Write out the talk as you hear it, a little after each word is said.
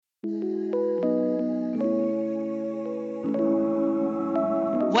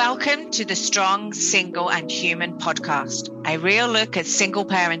Welcome to the Strong, Single and Human podcast, a real look at single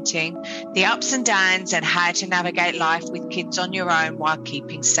parenting, the ups and downs, and how to navigate life with kids on your own while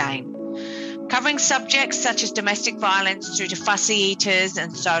keeping sane. Covering subjects such as domestic violence through to fussy eaters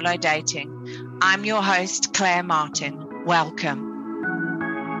and solo dating. I'm your host, Claire Martin. Welcome.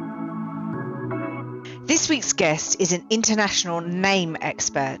 This week's guest is an international name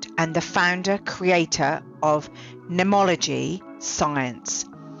expert and the founder, creator of Mnemology Science,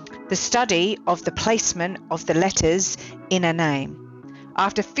 the study of the placement of the letters in a name.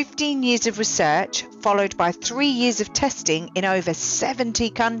 After 15 years of research, followed by 3 years of testing in over 70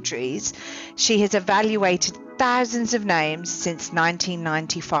 countries, she has evaluated thousands of names since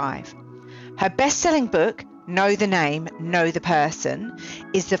 1995. Her best-selling book, Know the Name, Know the Person,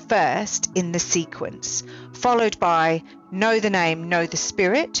 is the first in the sequence, followed by Know the Name, Know the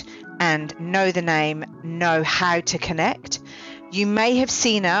Spirit, and Know the Name, Know How to Connect. You may have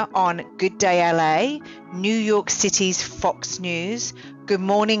seen her on Good Day LA, New York City's Fox News, Good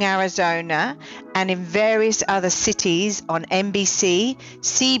Morning Arizona, and in various other cities on NBC,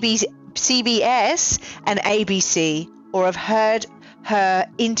 CBS, and ABC, or have heard her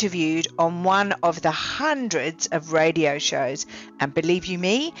interviewed on one of the hundreds of radio shows. And believe you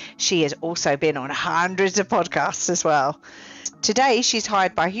me, she has also been on hundreds of podcasts as well. Today, she's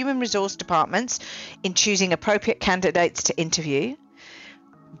hired by human resource departments in choosing appropriate candidates to interview,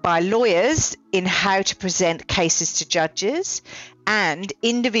 by lawyers in how to present cases to judges, and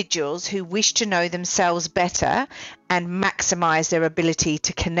individuals who wish to know themselves better and maximize their ability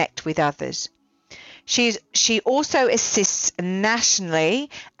to connect with others. She also assists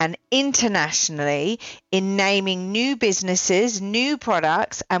nationally and internationally in naming new businesses, new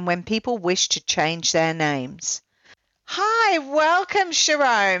products, and when people wish to change their names. Hi, welcome,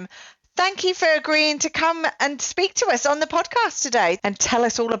 Sharon. Thank you for agreeing to come and speak to us on the podcast today and tell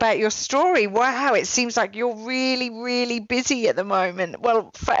us all about your story. Wow, it seems like you're really, really busy at the moment.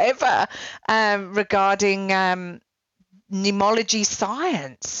 Well, forever, regarding mnemology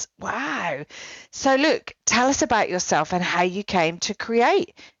science. Wow. So look, tell us about yourself and how you came to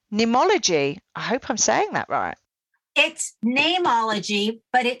create Mnemology. I hope I'm saying that right. It's Namology,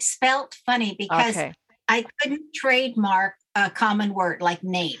 but it's spelt funny because I couldn't trademark a common word like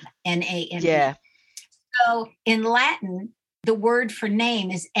name, N-A-M-E. Yeah. So in Latin, the word for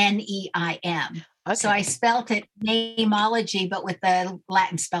name is N-E-I-M. Okay. So I spelt it Namology, but with the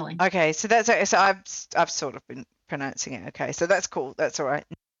Latin spelling. Okay, so I've sort of been pronouncing it. Okay, so that's cool. That's all right.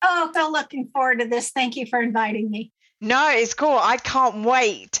 Oh, so looking forward to this. Thank you for inviting me. No, it's cool. I can't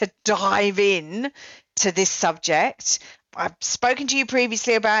wait to dive in to this subject. I've spoken to you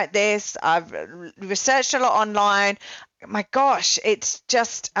previously about this. I've researched a lot online. My gosh, it's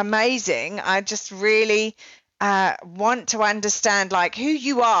just amazing. I just really want to understand like who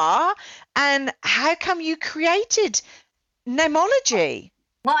you are and how come you created Mnemology.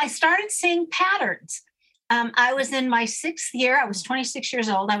 Well, I started seeing patterns. I was in my 6th year. I was 26 years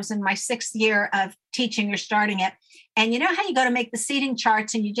old. I was in my 6th year of teaching or starting it. And you know how you go to make the seating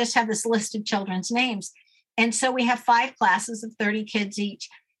charts and you just have this list of children's names. And so we have 5 classes of 30 kids each.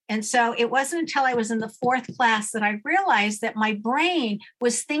 And so it wasn't until I was in the 4th class that I realized that my brain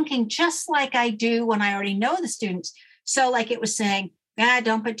was thinking just like I do when I already know the students. So like it was saying,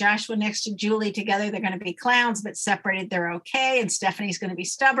 don't put Joshua next to Julie together. They're going to be clowns, but separated, they're okay. And Stephanie's going to be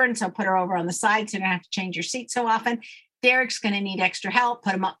stubborn. So put her over on the side so you don't have to change your seat so often. Derek's going to need extra help.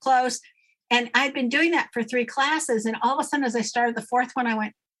 Put him up close. And I'd been doing that for 3 classes. And all of a sudden, as I started the 4th one, I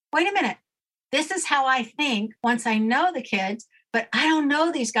went, wait a minute. This is how I think once I know the kids, but I don't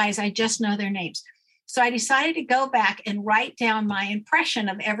know these guys. I just know their names. So I decided to go back and write down my impression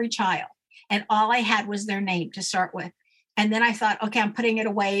of every child. And all I had was their name to start with. And then I thought, okay, I'm putting it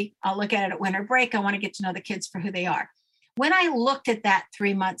away. I'll look at it at winter break. I want to get to know the kids for who they are. When I looked at that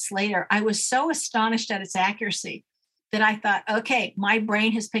 3 months later, I was so astonished at its accuracy that I thought, okay, my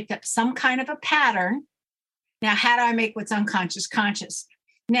brain has picked up some kind of a pattern. Now, how do I make what's unconscious conscious?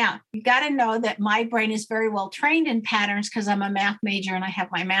 Now, you got to know that my brain is very well trained in patterns because I'm a math major and I have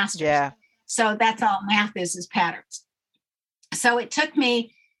my master's. Yeah. So that's all math is patterns. So it took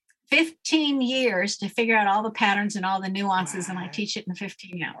me 15 years to figure out all the patterns and all the nuances, and I teach it in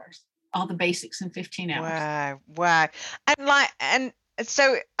 15 hours, all the basics in 15 hours. Wow. And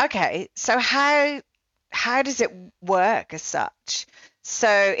so, okay, so how does it work as such? So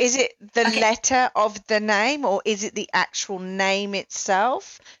is it the letter of the name, or is it the actual name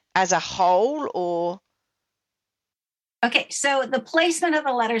itself as a whole, or? Okay, so the placement of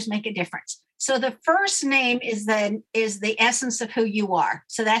the letters make a difference. So the first name is the essence of who you are.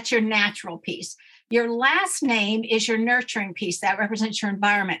 So that's your natural piece. Your last name is your nurturing piece. That represents your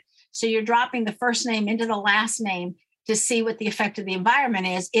environment. So you're dropping the first name into the last name to see what the effect of the environment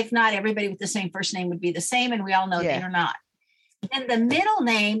is. If not, everybody with the same first name would be the same, and we all know they are not. And the middle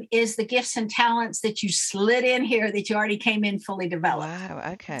name is the gifts and talents that you slid in here that you already came in fully developed.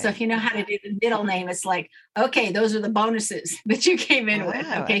 Wow, okay. So if you know how to do the middle name, it's like, okay, those are the bonuses that you came in with,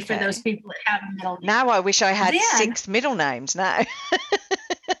 okay, for those people that have a middle name. Now I wish I had 6 middle names now.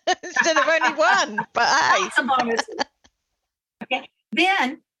 Instead of only one, but hey. Lots of bonuses. Okay.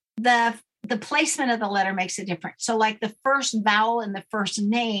 Then the placement of the letter makes a difference. So like the first vowel in the first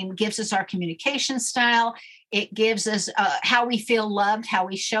name gives us our communication style. It gives us how we feel loved, how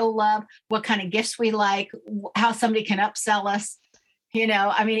we show love, what kind of gifts we like, how somebody can upsell us. You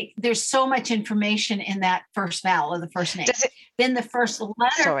know, I mean, there's so much information in that first vowel of the first name. Then the first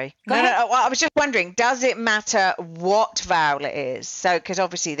letter. Sorry. No, I was just wondering, does it matter what vowel it is? So, because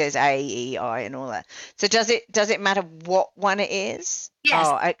obviously there's A, E, I, and all that. So does it matter what one it is? Yes.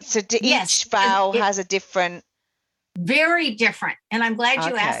 Oh, so each vowel has a different. Very different. And I'm glad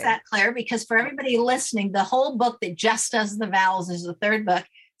you asked that, Claire, because for everybody listening, the whole book that just does the vowels is the third book.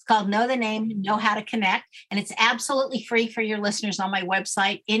 It's called Know the Name, Know How to Connect. And it's absolutely free for your listeners on my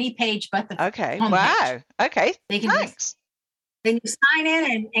website, any page but the homepage. Wow. Okay. Thanks. Then you sign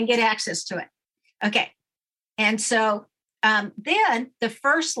in and get access to it. Okay. And so then the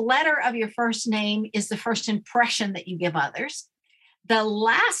first letter of your first name is the first impression that you give others. The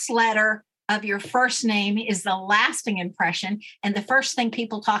last letter of your first name is the lasting impression and the first thing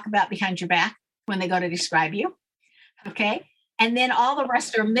people talk about behind your back when they go to describe you. Okay. And then all the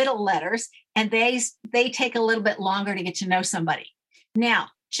rest are middle letters, and they take a little bit longer to get to know somebody. Now,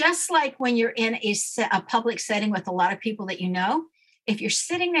 just like when you're in a public setting with a lot of people that you know, if you're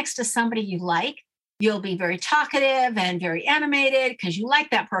sitting next to somebody you like, you'll be very talkative and very animated because you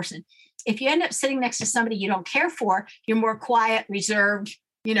like that person. If you end up sitting next to somebody you don't care for, you're more quiet, reserved,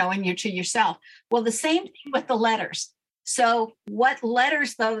 you know, and you're to yourself. Well, the same thing with the letters. So what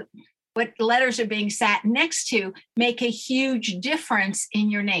letters are being sat next to make a huge difference in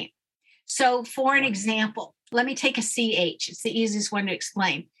your name. So for an example, let me take a CH. It's the easiest one to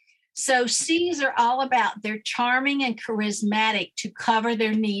explain. So C's are all about they're charming and charismatic to cover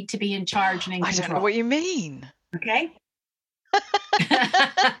their need to be in charge and in control. I don't know what you mean. Okay.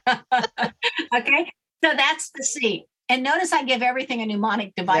 Okay. So that's the C. And notice I give everything a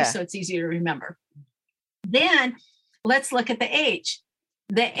mnemonic device so it's easier to remember. Then let's look at the H.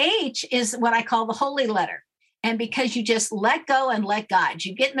 The H is what I call the holy letter. And because you just let go and let God,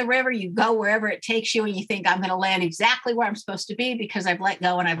 you get in the river, you go wherever it takes you, and you think, I'm going to land exactly where I'm supposed to be because I've let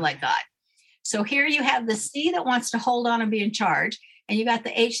go and I've let God. So here you have the C that wants to hold on and be in charge, and you got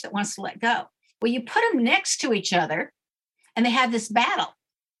the H that wants to let go. Well, you put them next to each other, and they have this battle.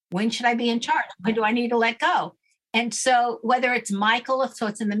 When should I be in charge? When do I need to let go? And so whether it's Michael, so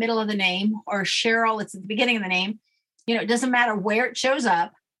it's in the middle of the name, or Cheryl, it's at the beginning of the name, you know, it doesn't matter where it shows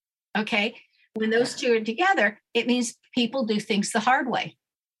up. Okay. When those two are together, it means people do things the hard way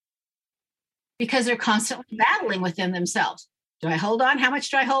because they're constantly battling within themselves. Do I hold on? How much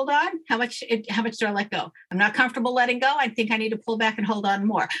do I hold on? How much do I let go? I'm not comfortable letting go. I think I need to pull back and hold on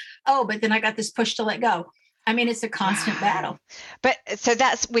more. Oh, but then I got this push to let go. I mean, it's a constant battle. But so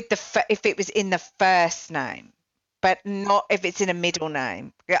that's with if it was in the first name, but not if it's in a middle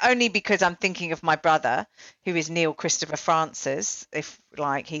name. Only because I'm thinking of my brother, who is Neil Christopher Francis, if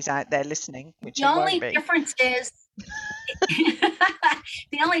like he's out there listening. Which the only difference is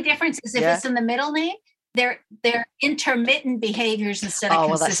if it's in the middle name, they're intermittent behaviors instead of consistent behaviors. Oh,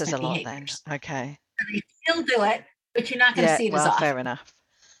 well, that says a lot then. Okay. So they still do it, but you're not going to see it as often. Fair enough.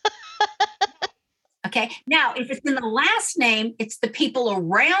 Okay. Now, if it's in the last name, it's the people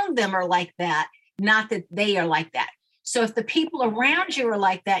around them are like that, not that they are like that. So if the people around you are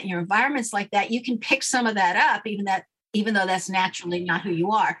like that, and your environment's like that, you can pick some of that up, even though that's naturally not who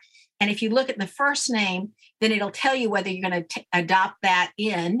you are. And if you look at the first name, then it'll tell you whether you're going to adopt that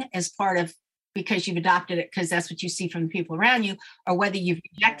in as part of, because you've adopted it because that's what you see from the people around you, or whether you've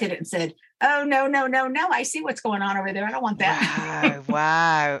rejected it and said, oh, no, I see what's going on over there. I don't want that.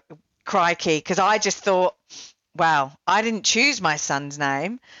 Wow. Crikey. Because I just thought, wow, I didn't choose my son's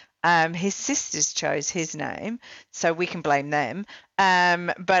name. His sisters chose his name, so we can blame them.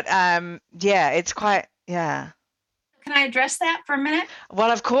 It's quite, Can I address that for a minute?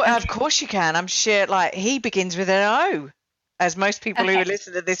 Well, of course you can. I'm sure, like, he begins with an O, as most people who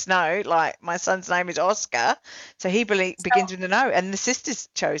listen to this know. Like, my son's name is Oscar, so he begins with an O, and the sisters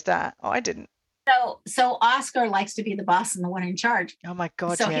chose that. Oh, I didn't. So Oscar likes to be the boss and the one in charge. Oh my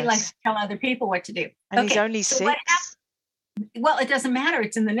God, So he likes yes. to tell other people what to do. And he's Okay. only So what happened? 6. Well, it doesn't matter.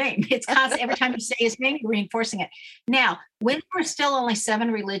 It's in the name. It's constant. Every time you say his name, you're reinforcing it. Now, when there were still only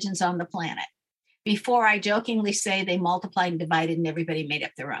 7 religions on the planet, before I jokingly say they multiplied and divided and everybody made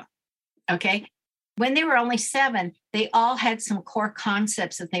up their own. Okay. When there were only 7, they all had some core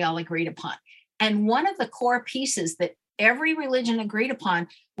concepts that they all agreed upon. And one of the core pieces that every religion agreed upon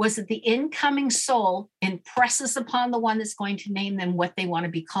was that the incoming soul impresses upon the one that's going to name them what they want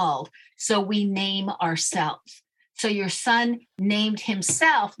to be called. So we name ourselves. So your son named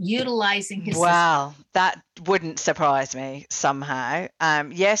himself utilizing his system. Wow, that wouldn't surprise me somehow.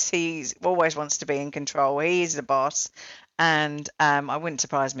 Yes, he always wants to be in control. He's the boss. And I wouldn't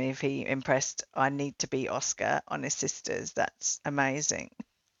surprise me if he impressed I need to be Oscar on his sisters. That's amazing.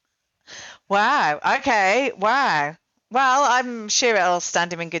 Wow. Okay. Wow. Well, I'm sure it'll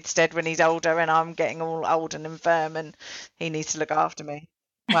stand him in good stead when he's older and I'm getting all old and infirm and he needs to look after me.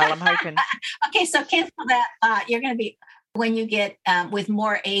 Well, I'm hoping. Okay, so cancel that. You're going to be, when you get with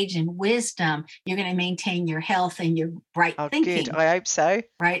more age and wisdom, you're going to maintain your health and your bright Oh, thinking. good. I hope so.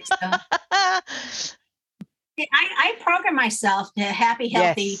 Right. So I program myself to happy,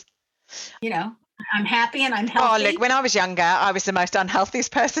 healthy. Yes. I'm happy and I'm healthy. Oh, look, when I was younger, I was the most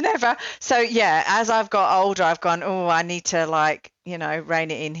unhealthiest person ever. So, yeah, as I've got older, I've gone, oh, I need to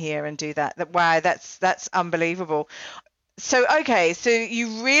rein it in here and do that. Wow, that's unbelievable. So, okay, so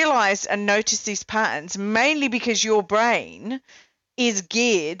you realize and notice these patterns mainly because your brain is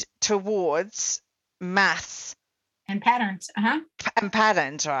geared towards maths and patterns. and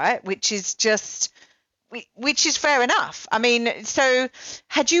patterns, right? Which is fair enough. I mean, so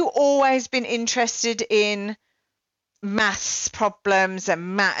had you always been interested in maths problems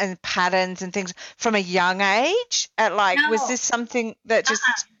and patterns and things from a young age? No. Was this something that just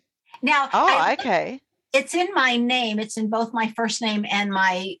Now? Okay. It's in my name. It's in both my first name and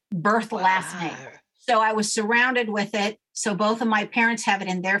my birth last name. So I was surrounded with it. So both of my parents have it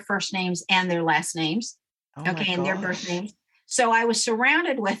in their first names and their last names. Okay, and their birth names. So I was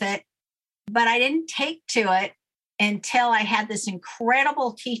surrounded with it, but I didn't take to it until I had this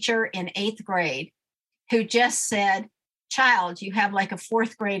incredible teacher in 8th grade who just said, child, you have like a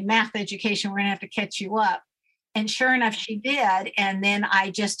 4th grade math education. We're going to have to catch you up. And sure enough, she did. And then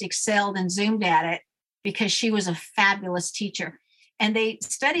I just excelled and zoomed at it because she was a fabulous teacher. And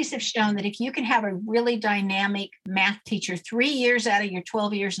studies have shown that if you can have a really dynamic math teacher 3 years out of your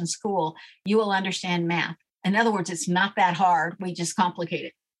 12 years in school, you will understand math. In other words, it's not that hard. We just complicate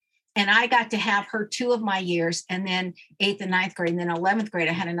it. And I got to have her 2 of my years, and then 8th and 9th grade, and then 11th grade,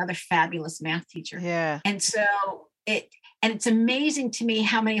 I had another fabulous math teacher. Yeah. And so it's amazing to me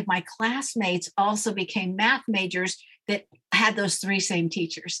how many of my classmates also became math majors that had those 3 same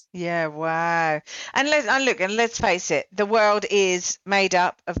teachers. Yeah, wow. And let's face it, the world is made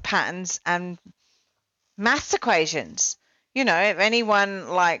up of patterns and maths equations. If anyone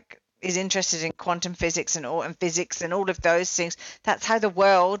is interested in quantum physics and physics and all of those things, that's how the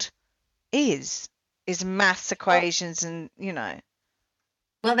world is maths equations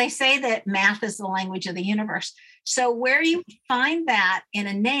Well, they say that math is the language of the universe. So where you find that in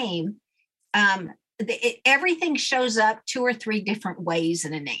a name, everything shows up 2 or 3 different ways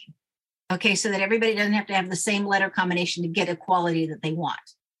in a name. Okay, so that everybody doesn't have to have the same letter combination to get a quality that they want.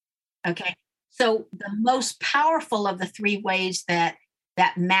 Okay, so the most powerful of the 3 ways that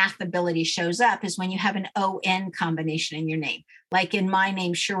math ability shows up is when you have an O-N combination in your name. Like in my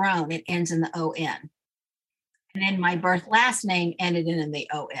name, Sharon, it ends in the O-N. And then my birth last name ended in the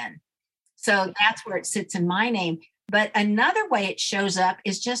O-N. So that's where it sits in my name. But another way it shows up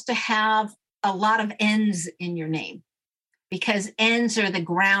is just to have a lot of N's in your name, because N's are the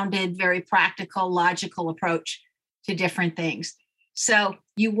grounded, very practical, logical approach to different things. So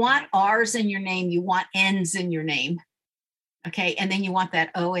you want R's in your name, you want N's in your name. Okay, and then you want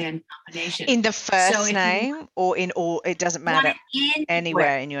that O-N combination. In the first name or in all, it doesn't matter,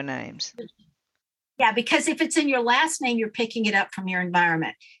 anywhere in your names. Yeah, because if it's in your last name, you're picking it up from your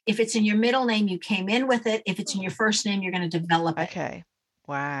environment. If it's in your middle name, you came in with it. If it's in your first name, you're going to develop it. Okay.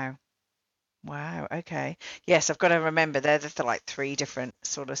 Wow. Okay. Yes, I've got to remember there's 3 different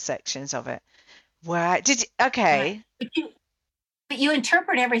sort of sections of it. Wow. Okay. Right. But you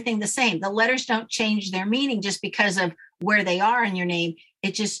interpret everything the same. The letters don't change their meaning just because of where they are in your name.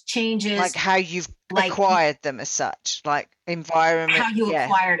 It just changes. Like how you've acquired them as such, like environment. How you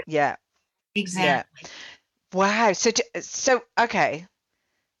acquired it. Yeah. Exactly. Yeah. Wow. So okay.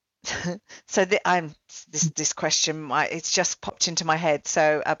 So this question, it's just popped into my head.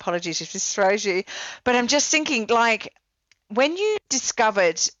 So apologies if this throws you, but I'm just thinking, when you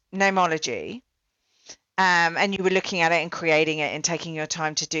discovered namology, and you were looking at it and creating it and taking your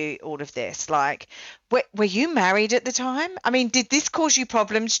time to do all of this. Like, were you married at the time? I mean, did this cause you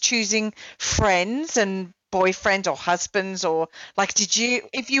problems choosing friends and boyfriends or husbands, or like, did you,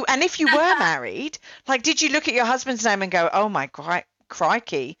 if you were married, like, did you look at your husband's name and go, oh my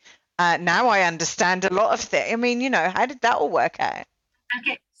crikey, now I understand a lot of things. I mean, how did that all work out?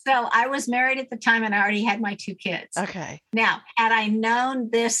 Okay. So I was married at the time and I already had my 2 kids. Okay. Now, had I known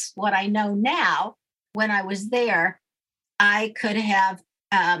this, what I know now, when I was there, I could have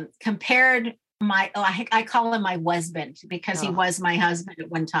compared I call him my husband because he was my husband at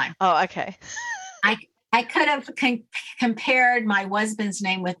one time. Oh, okay. I could have compared my husband's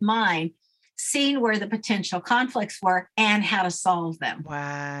name with mine, seen where the potential conflicts were and how to solve them.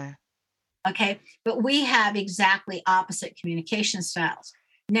 Wow. Okay. But we have exactly opposite communication styles.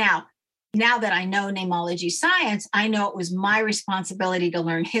 Now that I know namology science, I know it was my responsibility to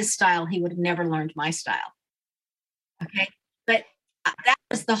learn his style. He would have never learned my style. Okay. But that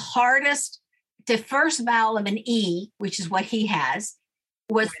was the hardest. The first vowel of an E, which is what he has,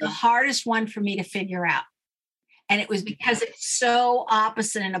 was the hardest one for me to figure out. And it was because it's so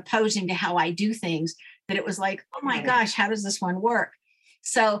opposite and opposing to how I do things that it was like, oh my gosh, how does this one work?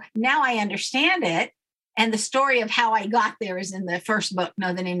 So now I understand it. And the story of how I got there is in the first book,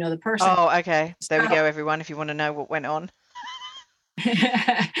 Know the Name, Know the Person. Oh, okay. There we go, everyone, if you want to know what went on.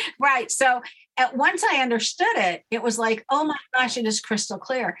 Right. So once I understood it, it was like, oh my gosh, it is crystal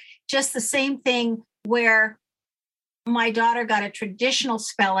clear. Just the same thing where my daughter got a traditional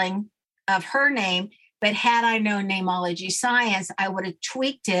spelling of her name, but had I known namology science, I would have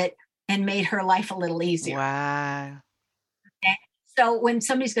tweaked it and made her life a little easier. Wow. Okay? So when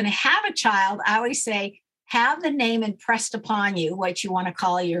somebody's going to have a child, I always say, have the name impressed upon you, what you want to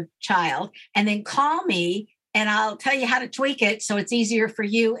call your child, and then call me and I'll tell you how to tweak it so it's easier for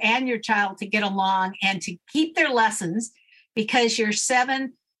you and your child to get along and to keep their lessons, because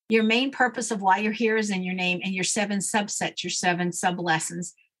your main purpose of why you're here is in your name, and your 7 subsets, your 7 sub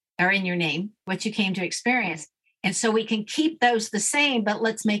lessons are in your name, what you came to experience. And so we can keep those the same, but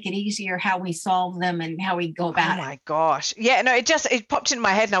let's make it easier how we solve them and how we go about it. Oh my gosh. Yeah, no, it popped into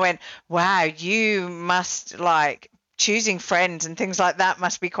my head and I went, wow, you must like choosing friends and things like that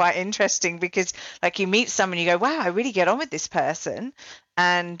must be quite interesting, because like you meet someone, you go, wow, I really get on with this person.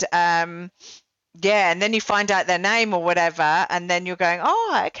 And yeah, and then you find out their name or whatever, and then you're going,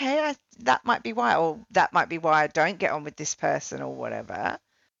 oh, okay, that might be why, or that might be why I don't get on with this person or whatever.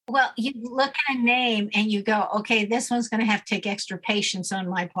 Well, you look at a name and you go, okay, this one's going to have to take extra patience on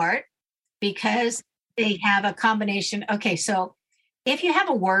my part because they have a combination. Okay, so if you have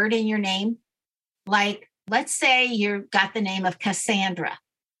a word in your name, like let's say you've got the name of Cassandra.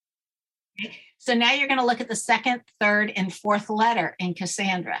 Okay? So now you're going to look at the 2nd, 3rd, and 4th letter in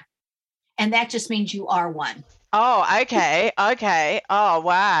Cassandra. And that just means you are one. Oh, okay. Okay. Oh,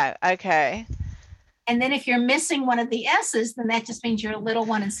 wow. Okay. And then if you're missing one of the S's, then that just means you're a little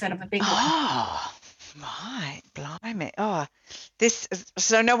one instead of a big one. Oh, my blimey. Oh,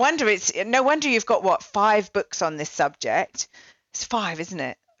 so no wonder you've got what, 5 books on this subject. It's 5, isn't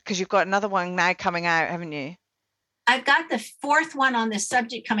it? Because you've got another one now coming out, haven't you? I've got the 4th one on this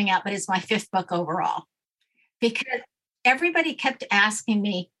subject coming out, but it's my 5th book overall. Because everybody kept asking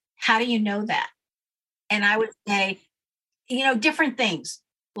me, how do you know that? And I would say, different things.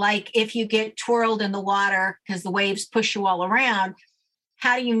 Like if you get twirled in the water because the waves push you all around,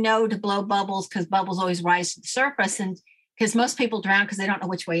 how do you know to blow bubbles? Because bubbles always rise to the surface. And because most people drown because they don't know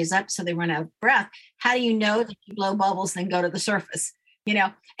which way is up, so they run out of breath. How do you know that you blow bubbles then go to the surface?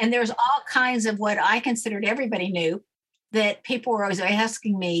 And there's all kinds of what I considered everybody knew that people were always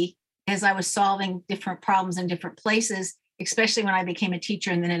asking me as I was solving different problems in different places, especially when I became a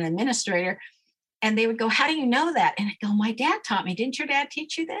teacher and then an administrator. And they would go, how do you know that? And I go, my dad taught me. Didn't your dad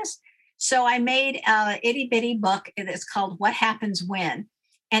teach you this? So I made an itty bitty book that's called What Happens When.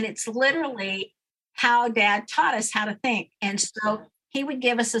 And it's literally how dad taught us how to think. And so he would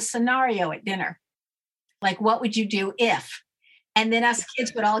give us a scenario at dinner. Like, what would you do if? And then us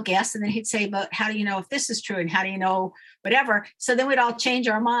kids would all guess. And then he'd say, but how do you know if this is true? And how do you know whatever? So then we'd all change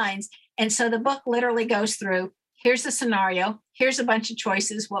our minds. And so the book literally goes through, here's the scenario. Here's a bunch of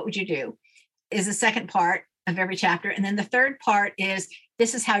choices. What would you do? Is the second part of every chapter. And then the third part is,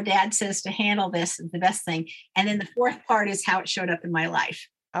 this is how dad says to handle this is the best thing. And then the 4th part is how it showed up in my life.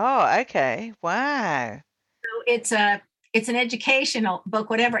 Oh, okay. Wow. So it's an educational book,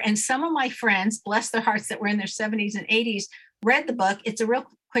 whatever. And some of my friends, bless their hearts, that were in their 70s and 80s, read the book. It's a real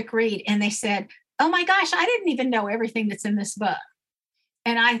quick read. And they said, oh my gosh, I didn't even know everything that's in this book.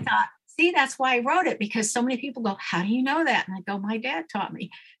 And I thought, see, that's why I wrote it, because so many people go, how do you know that? And I go, my dad taught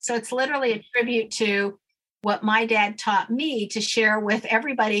me. So it's literally a tribute to what my dad taught me to share with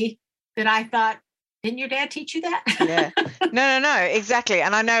everybody that I thought, didn't your dad teach you that? Yeah. No, exactly.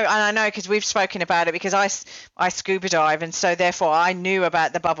 And I know because we've spoken about it, because I scuba dive, and so therefore I knew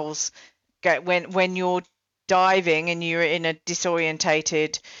about the bubbles. When you're diving and you're in a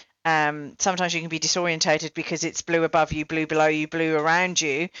disorientated, sometimes you can be disorientated because it's blue above you, blue below you, blue around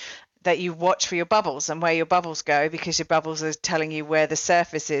you, that you watch for your bubbles and where your bubbles go, because your bubbles are telling you where the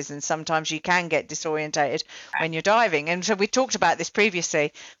surface is, and sometimes you can get disorientated when you're diving. And so we talked about this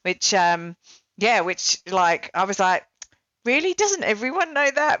previously, which like I was like, really, doesn't everyone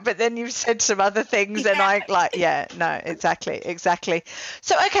know that? But then you've said some other things, and exactly.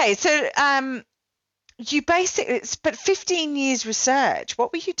 So okay, so you basically, but 15 years research,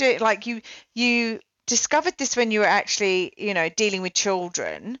 what were you doing? Like you discovered this when you were actually, dealing with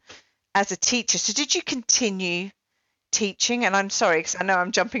children as a teacher. So did you continue teaching? And I'm sorry, because I know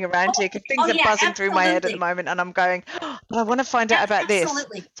I'm jumping around here, because things are buzzing through my head at the moment, and I'm going, but I want to find out about this.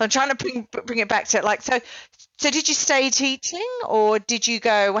 So I'm trying to bring it back to like, so did you stay teaching, or did you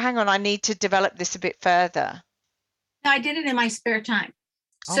go, well, hang on, I need to develop this a bit further? No, I did it in my spare time.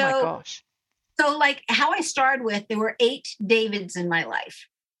 Oh my gosh. So like how I started with, there were 8 Davids in my life.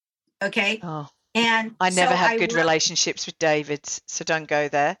 Okay. Oh. And I never had good relationships with Davids, so don't go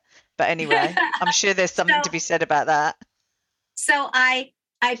there. But anyway, I'm sure there's something to be said about that. So I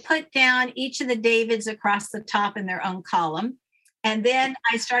put down each of the Davids across the top in their own column. And then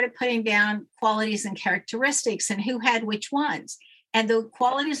I started putting down qualities and characteristics and who had which ones. And the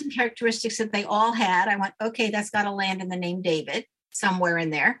qualities and characteristics that they all had, I went, okay, that's got to land in the name David somewhere in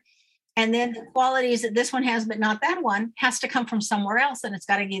there. And then the qualities that this one has, but not that one, has to come from somewhere else. And it's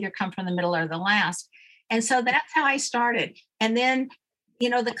got to either come from the middle or the last. And so that's how I started. And then,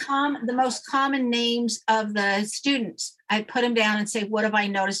 the most common names of the students, I put them down and say, what have I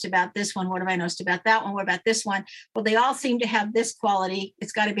noticed about this one? What have I noticed about that one? What about this one? Well, they all seem to have this quality.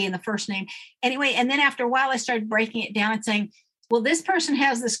 It's got to be in the first name. Anyway, and then after a while, I started breaking it down and saying, well, this person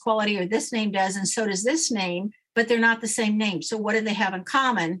has this quality, or this name does, and so does this name, but they're not the same name. So what do they have in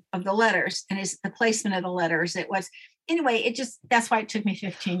common of the letters? And is the placement of the letters? That's why it took me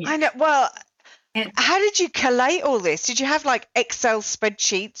 15 years. I know. Well, how did you collate all this? Did you have like Excel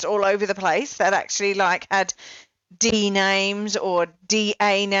spreadsheets all over the place that actually like had D names or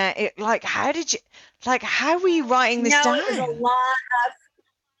DA name? How were you writing this down?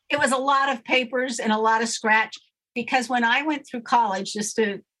 It was a lot of papers and a lot of scratch, because when I went through college, just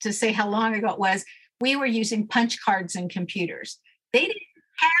to say how long ago it was, we were using punch cards and computers. They didn't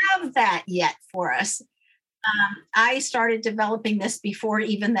have that yet for us. I started developing this before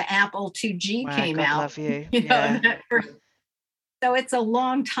even the Apple IIG came out. Love you. So it's a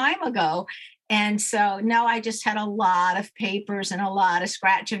long time ago. And so no, I just had a lot of papers and a lot of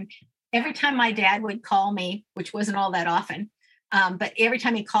scratch. And every time my dad would call me, which wasn't all that often, but every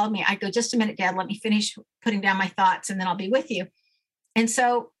time he called me, I'd go, just a minute, Dad, let me finish putting down my thoughts and then I'll be with you. And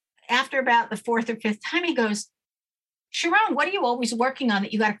so after about the 4th or 5th time, he goes, Sharon, what are you always working on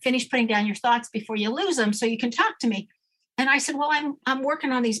that you got to finish putting down your thoughts before you lose them so you can talk to me? And I said, well, I'm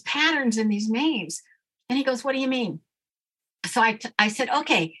working on these patterns and these names. And he goes, what do you mean? So I said,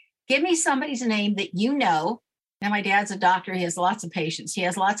 okay, give me somebody's name that you know. Now, my dad's a doctor. He has lots of patients. He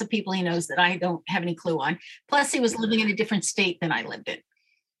has lots of people he knows that I don't have any clue on. Plus, he was living in a different state than I lived in.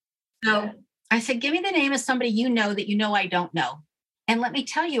 So I said, give me the name of somebody you know that you know I don't know. And let me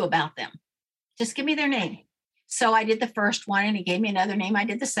tell you about them. Just give me their name. So I did the first one and he gave me another name. I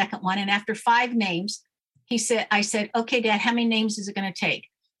did the second one. And after 5 names, I said, okay, Dad, how many names is it going to take?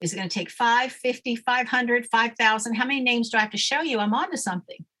 Is it going to take 5, 50, 500, 5,000? How many names do I have to show you? I'm on to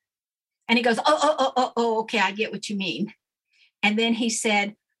something. And he goes, okay, I get what you mean. And then he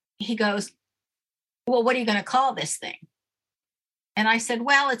goes, well, what are you going to call this thing? And I said,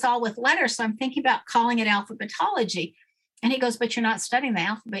 well, it's all with letters. So I'm thinking about calling it alphabetology. And he goes, but you're not studying the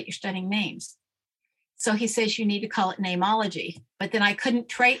alphabet, you're studying names. So he says, you need to call it nameology. But then I couldn't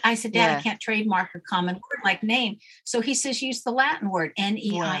trade. I said, Dad, I can't trademark a common word like name. So he says, use the Latin word,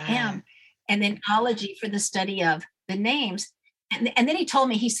 NEIM, wow. And then ology for the study of the names. And then he told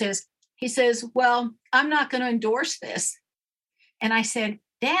me, he says, well, I'm not going to endorse this. And I said,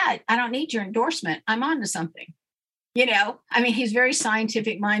 Dad, I don't need your endorsement. I'm on to something. He's very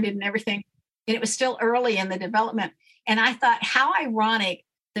scientific minded and everything. And it was still early in the development. And I thought, how ironic,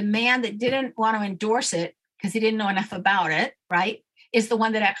 the man that didn't want to endorse it because he didn't know enough about it, right, is the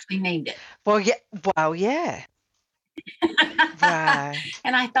one that actually named it. Well, yeah. Wow, yeah. Right.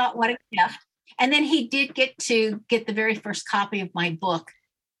 And I thought, what a gift. And then he did get the very first copy of my book.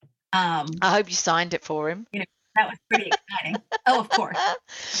 I hope you signed it for him. That was pretty exciting. Oh, of course.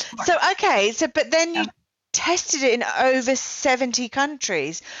 So, okay. So, but then tested it in over 70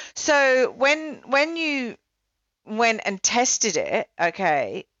 countries. So when you went and tested it,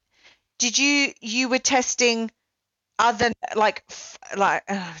 okay, did you were testing other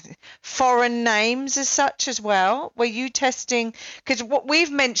foreign names as such as well? Were you testing, because what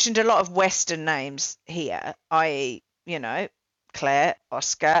we've mentioned a lot of Western names here, i.e., Claire,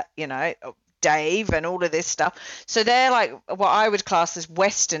 Oscar, Dave, and all of this stuff. So they're like what I would class as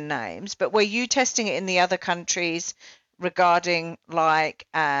Western names. But were you testing it in the other countries regarding like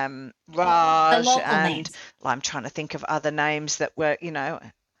The Raj local and names. I'm trying to think of other names that were, It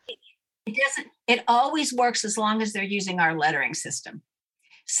doesn't, it always works as long as they're using our lettering system.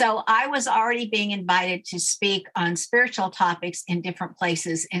 So I was already being invited to speak on spiritual topics in different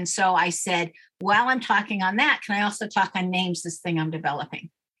places. And so I said, while I'm talking on that, can I also talk on names, this thing I'm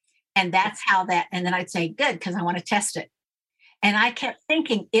developing? And that's how that, and then I'd say, good, because I want to test it. And I kept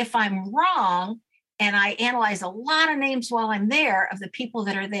thinking, if I'm wrong, and I analyze a lot of names while I'm there of the people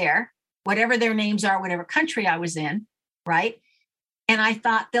that are there, whatever their names are, whatever country I was in, right? And I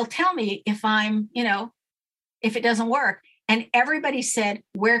thought they'll tell me if I'm, if it doesn't work. And everybody said,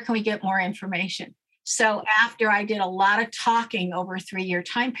 where can we get more information? So after I did a lot of talking over a 3-year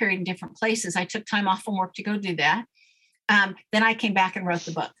time period in different places, I took time off from work to go do that. Then I came back and wrote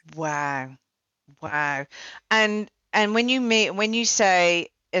the book. Wow. And when you say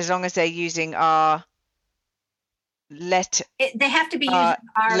as long as they're using our they have to be using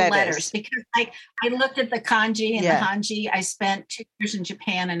our letters, because I looked at the kanji and the hanji. I spent 2 years in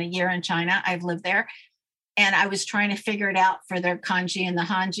Japan and a year in China. I've lived there. And I was trying to figure it out for their kanji and the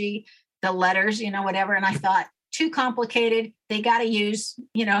hanji, the letters, whatever. And I thought, too complicated. They got to use,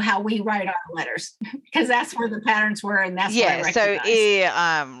 how we write our letters, because that's where the patterns were. And that's what I recognized. So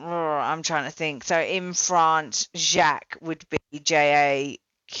I'm trying to think. So in France, Jacques would be Jaqeues,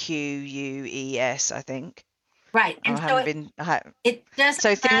 I think. Right. And so it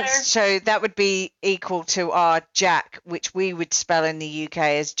doesn't matter. So that would be equal to our Jack, which we would spell in the UK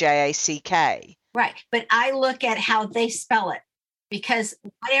as Jack. Right. But I look at how they spell it, because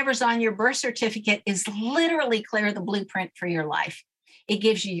whatever's on your birth certificate is literally, Claire, the blueprint for your life. It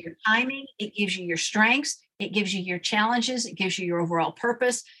gives you your timing. It gives you your strengths. It gives you your challenges. It gives you your overall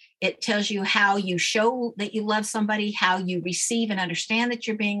purpose. It tells you how you show that you love somebody, how you receive and understand that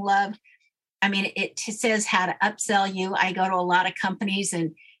you're being loved. I mean, it says how to upsell you. I go to a lot of companies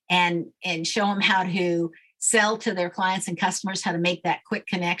and show them how to sell to their clients and customers, how to make that quick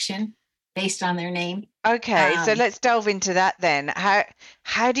connection based on their name. Okay, so let's delve into that then. How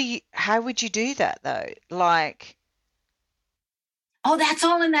would you do that though? Like, that's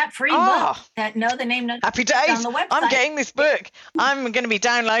all in that free book. That Know the Name, Know the Happy days. On the website. I'm getting this book. I'm going to be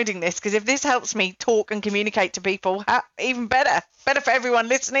downloading this, because if this helps me talk and communicate to people, even better. Better for everyone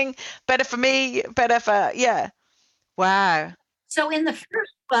listening. Better for me. Better for Wow. So in the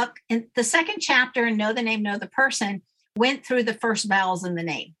first book, in the second chapter in Know the Name, Know the Person, went through the first vowels in the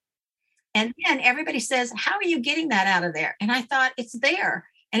name. And then everybody says, how are you getting that out of there? And I thought, it's there.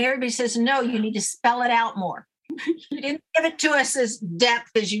 And everybody says, no, you need to spell it out more. You didn't give it to us as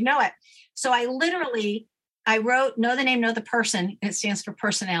depth as you know it. So I wrote Know the Name, Know the Person. And it stands for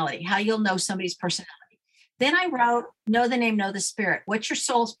personality, how you'll know somebody's personality. Then I wrote Know the Name, Know the Spirit. What's your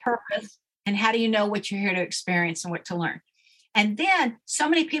soul's purpose? And how do you know what you're here to experience and what to learn? And then so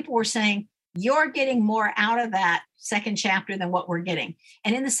many people were saying, you're getting more out of that second chapter than what we're getting.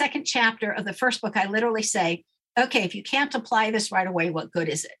 And in the second chapter of the first book, I literally say, okay, if you can't apply this right away, what good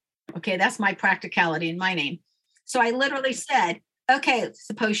is it? Okay, that's my practicality in my name. So I literally said, okay,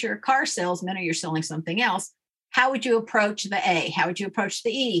 suppose you're a car salesman or you're selling something else. How would you approach the A? How would you approach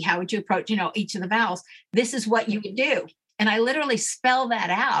the E? How would you approach, each of the vowels? This is what you would do. And I literally spell that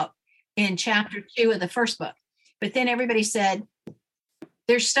out in chapter 2 of the first book. But then everybody said,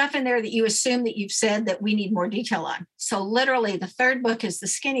 there's stuff in there that you assume that you've said that we need more detail on. So literally the third book is the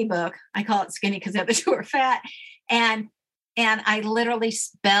skinny book. I call it skinny because the other two are fat. And I literally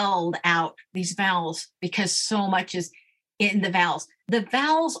spelled out these vowels, because so much is in the vowels. The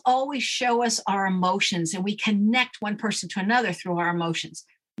vowels always show us our emotions, and we connect one person to another through our emotions,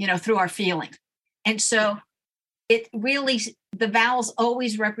 through our feelings. And so it really, the vowels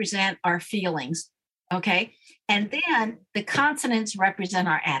always represent our feelings. Okay. And then the consonants represent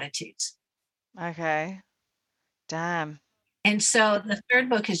our attitudes. Okay. Damn. And so the third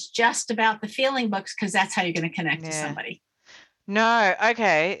book is just about the feeling books, because that's how you're going to connect to somebody. No.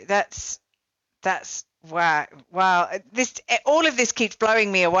 Okay. That's wow. All of this keeps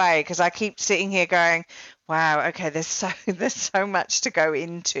blowing me away, because I keep sitting here going, wow, okay, there's so much to go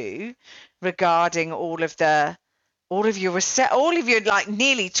into regarding all of the all of your research, all of your like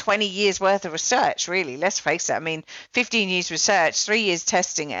nearly 20 years worth of research, really. Let's face it. I mean, 15 years research, 3 years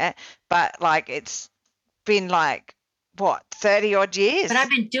testing it, but like it's been like what, 30 odd years? But I've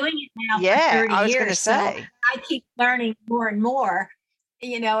been doing it now for Yeah, 30 I was going to years. So say. I keep learning more and more,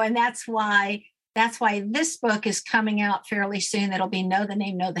 and that's why this book is coming out fairly soon. That'll be Know the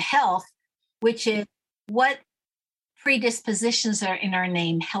Name, Know the Health, which is what predispositions are in our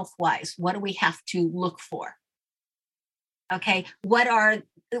name health wise. What do we have to look for? Okay, what are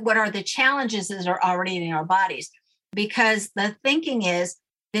the challenges that are already in our bodies? Because the thinking is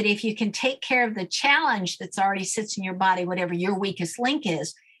that if you can take care of the challenge that's already sits in your body, whatever your weakest link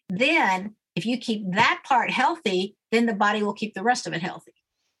is, then if you keep that part healthy, then the body will keep the rest of it healthy.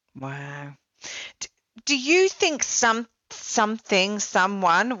 Wow. Do you think someone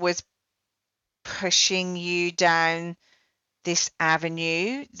was pushing you down this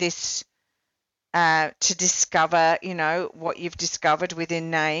avenue, this to discover, what you've discovered within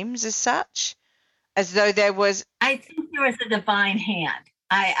names as such, as though there was? I think there was a divine hand.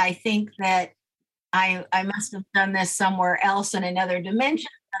 I think that I must have done this somewhere else in another dimension,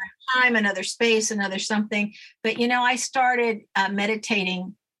 another time, another space, another something. But I started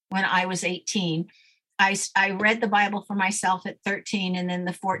meditating when I was 18. I read the Bible for myself at 13, and then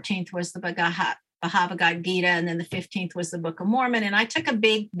the 14th was the Bhagavad Gita, and then the 15th was the Book of Mormon. And I took a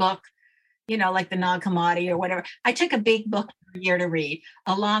big book, like the Nag Hammadi or whatever. I took a big book every year to read,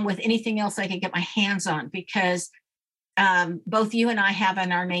 along with anything else I could get my hands on, because both you and I have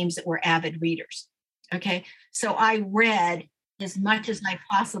in our names that we're avid readers. Okay. So I read as much as I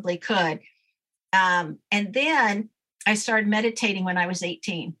possibly could. And then I started meditating when I was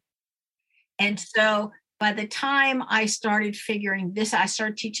 18. And so by the time I started figuring this, I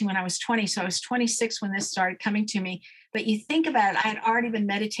started teaching when I was 20. So I was 26 when this started coming to me. But you think about it, I had already been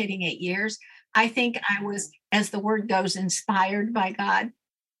meditating 8 years. I think I was, as the word goes, inspired by God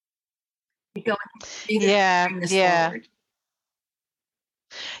to go and do this, bring this forward.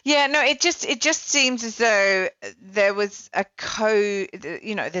 Yeah, no, it just seems as though there was a code,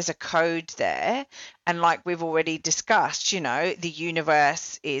 there's a code there. And like we've already discussed, the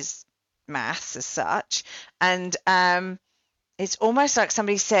universe is maths as such. And it's almost like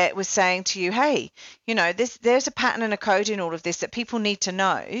somebody was saying to you, hey, there's a pattern and a code in all of this that people need to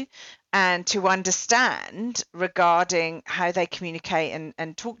know and to understand regarding how they communicate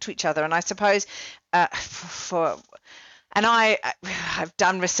and talk to each other. And I suppose and I've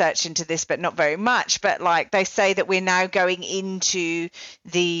done research into this, but not very much. But like they say that we're now going into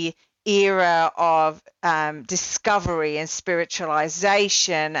the era of discovery and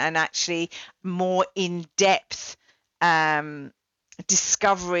spiritualization, and actually more in-depth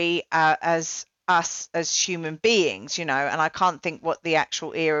discovery as us as human beings, and I can't think what the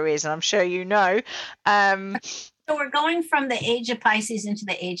actual era is, and I'm sure So we're going from the age of Pisces into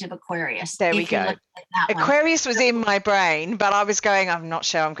the age of Aquarius. There we go. Aquarius was in my brain, but I was going, I'm not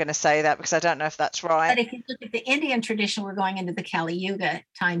sure I'm going to say that because I don't know if that's right. But if you look at the Indian tradition, we're going into the Kali Yuga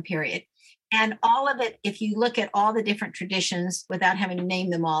time period. And all of it, if you look at all the different traditions without having to name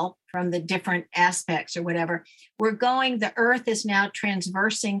them all from the different aspects or whatever, the Earth is now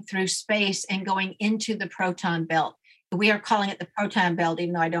transversing through space and going into the proton belt. We are calling it the proton belt,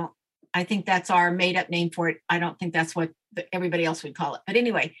 even though I think that's our made up name for it. I don't think that's what everybody else would call it. But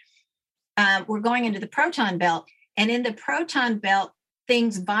anyway, we're going into the proton belt. And in the proton belt,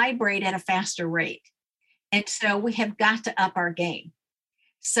 things vibrate at a faster rate. And so we have got to up our game.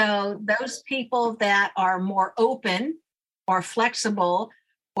 So those people that are more open or flexible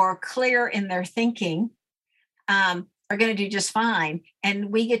or clear in their thinking are going to do just fine.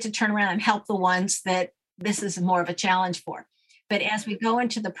 And we get to turn around and help the ones that this is more of a challenge for. But as we go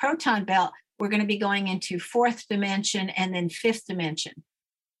into the proton belt, we're going to be going into fourth dimension and then fifth dimension.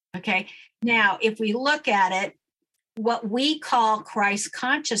 Okay. Now, if we look at it, what we call Christ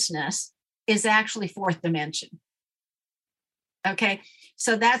consciousness is actually fourth dimension. Okay.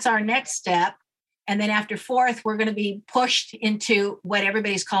 So that's our next step. And then after fourth, we're going to be pushed into what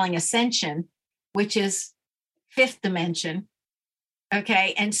everybody's calling ascension, which is fifth dimension.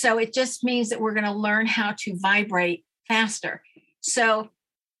 Okay. And so it just means that we're going to learn how to vibrate faster. So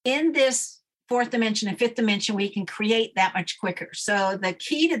in this fourth dimension and fifth dimension, we can create that much quicker. So the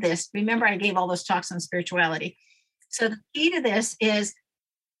key to this, remember I gave all those talks on spirituality. So the key to this is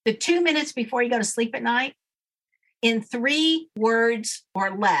the 2 minutes before you go to sleep at night, in 3 words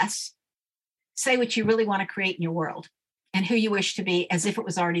or less, say what you really want to create in your world and who you wish to be as if it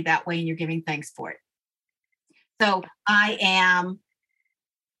was already that way and you're giving thanks for it. So I am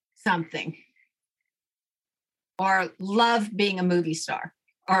something, or love being a movie star,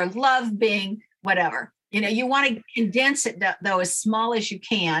 or love being whatever. You want to condense it though as small as you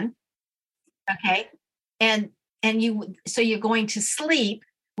can. Okay. So you're going to sleep.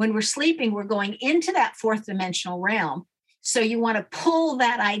 When we're sleeping, we're going into that fourth dimensional realm. So you want to pull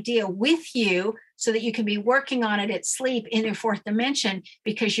that idea with you so that you can be working on it at sleep in your fourth dimension,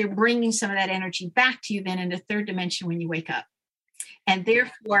 because you're bringing some of that energy back to you then in the third dimension when you wake up. And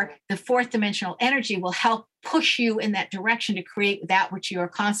therefore, the fourth dimensional energy will help push you in that direction to create that which you are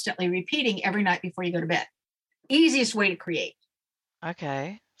constantly repeating every night before you go to bed. Easiest way to create.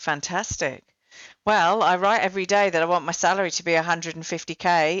 Okay, fantastic. Well, I write every day that I want my salary to be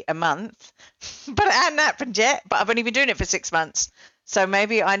 150K a month, but it hasn't happened yet. But I've only been doing it for 6 months. So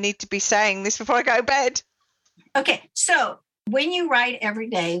maybe I need to be saying this before I go to bed. Okay, so when you write every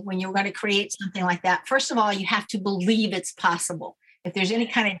day, when you're going to create something like that, first of all, you have to believe it's possible. If there's any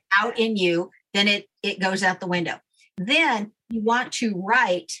kind of doubt in you, then it goes out the window. Then you want to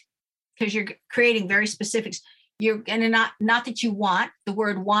write, because you're creating very specifics. You're going to not that you want, the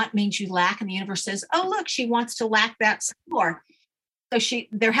word want means you lack, and the universe says, oh, look, she wants to lack that some more. So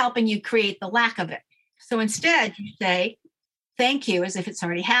they're helping you create the lack of it. So instead you say, thank you, as if it's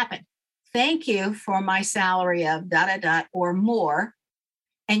already happened. Thank you for my salary of or more.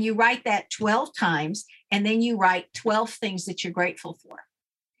 And you write that 12 times, and then you write 12 things that you're grateful for.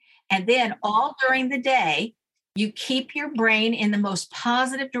 And then all during the day, you keep your brain in the most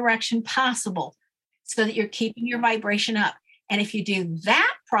positive direction possible so that you're keeping your vibration up. And if you do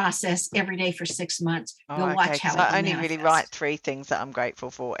that process every day for 6 months, you'll watch how it will I only manifest. really write 3 things that I'm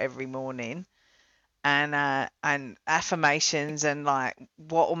grateful for every morning. And affirmations and like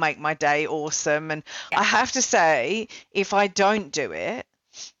what will make my day awesome. And I have to say, if I don't do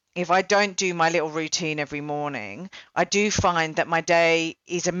my little routine every morning, I do find that my day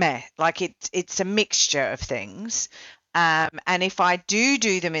is a mess. Like it's a mixture of things. And if I do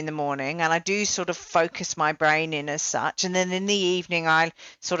them in the morning, and I do sort of focus my brain in as such, and then in the evening I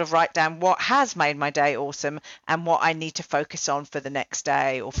sort of write down what has made my day awesome and what I need to focus on for the next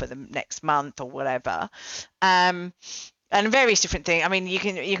day or for the next month or whatever. And various different things. I mean, you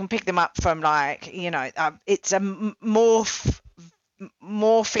can pick them up from it's a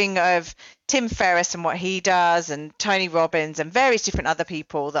morphing of Tim Ferriss and what he does, and Tony Robbins and various different other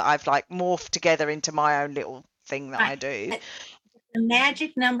people that I've like morphed together into my own little thing that I do. The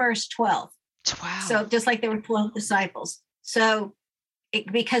magic number is 12. 12. So just like there were 12 disciples. So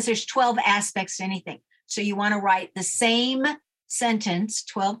because there's 12 aspects to anything. So you want to write the same sentence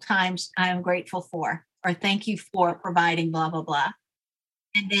 12 times, I am grateful for, or thank you for providing blah, blah, blah.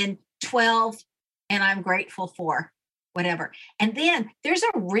 And then 12, and I'm grateful for whatever. And then there's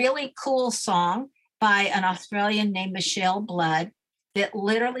a really cool song by an Australian named Michelle Blood that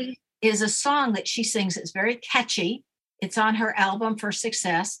literally is a song that she sings. It's very catchy. It's on her album For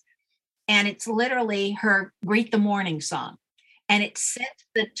Success. And it's literally her Greet the Morning song. And it sets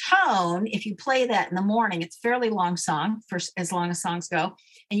the tone. If you play that in the morning, it's a fairly long song, for as long as songs go.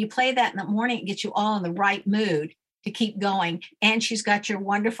 And you play that in the morning, it gets you all in the right mood to keep going. And she's got your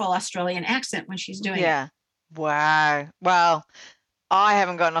wonderful Australian accent when she's doing it. Wow. Well, I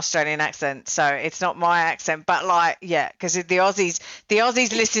haven't got an Australian accent, so it's not my accent, but because the Aussies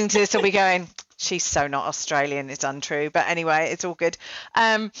listening to this will be going, she's so not Australian, it's untrue. But anyway, it's all good.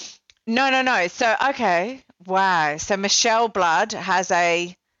 No. So, okay. Wow. So Michelle Blood has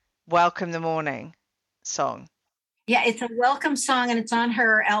a Welcome the Morning song. Yeah, it's a welcome song, and it's on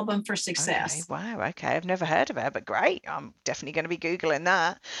her album For Success. Okay, wow. Okay. I've never heard of her, but great. I'm definitely going to be Googling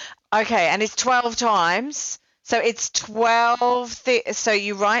that. Okay. And it's 12 times. So it's 12. So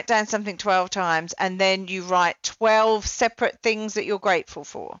you write down something 12 times, and then you write 12 separate things that you're grateful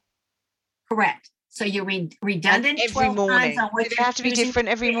for. Correct. So you read redundant and every 12 morning. times on which Do they have to be different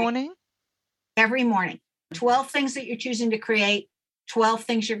every morning? Every morning. 12 things that you're choosing to create, 12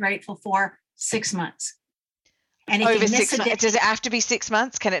 things you're grateful for, 6 months. And if over you miss 6 a months, day, does it have to be 6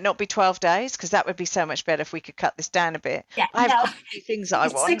 months? Can it not be 12 days? Because that would be so much better if we could cut this down a bit. Yeah, I have a few things that I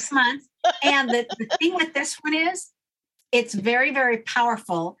want. 6 months. And the thing with this one is, it's very, very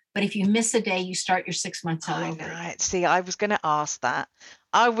powerful. But if you miss a day, you start your 6 months all over. Know. See, I was going to ask that.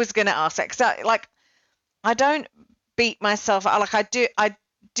 Because I don't beat myself. I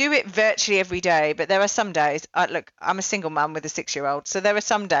do it virtually every day, but there are some days. Look, I'm a single mum with a 6-year-old, so there are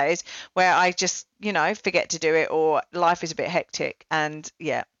some days where I just, forget to do it, or life is a bit hectic, and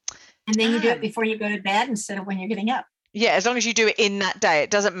yeah. And then you do it before you go to bed instead of when you're getting up. Yeah, as long as you do it in that day. It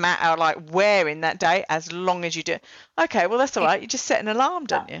doesn't matter like where in that day, as long as you do it. Okay, well, that's all right. You just set an alarm,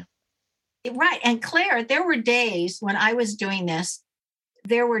 don't you? Right. And Claire, there were days when I was doing this.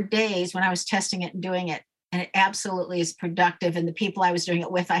 There were days when I was testing it and doing it and it absolutely is productive. And the people I was doing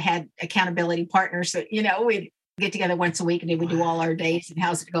it with, I had accountability partners that, we'd get together once a week and we do all our days and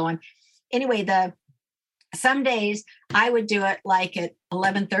how's it going. Anyway, some days I would do it like at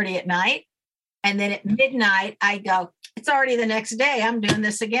 11:30 at night. And then at midnight, I go, it's already the next day. I'm doing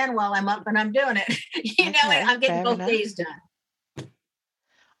this again while I'm up and I'm doing it. I'm getting both days done.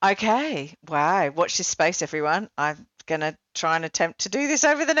 Okay. Wow. Watch this space, everyone. I'm going to try and attempt to do this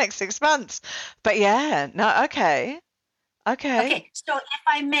over the next 6 months. But yeah, no, okay. Okay. So if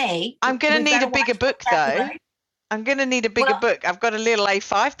I may. I'm going to need a bigger book, though. I'm going to need a bigger book. I've got a little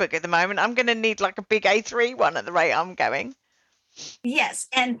A5 book at the moment. I'm going to need like a big A3 one at the rate I'm going. Yes.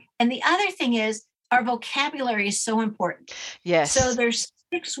 And the other thing is our vocabulary is so important. Yes. So there's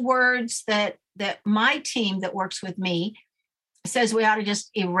 6 words that my team that works with me says we ought to just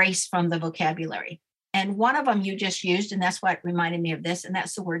erase from the vocabulary. And one of them you just used, and that's what reminded me of this, and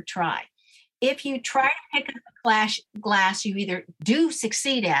that's the word try. If you try to pick up a glass, you either do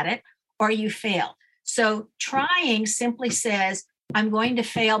succeed at it or you fail. So trying simply says, I'm going to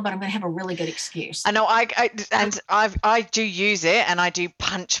fail, but I'm going to have a really good excuse. I know. I do use it, and I do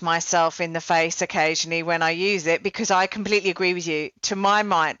punch myself in the face occasionally when I use it, because I completely agree with you. To my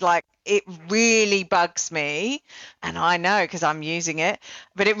mind, like, it really bugs me, and I know because I'm using it,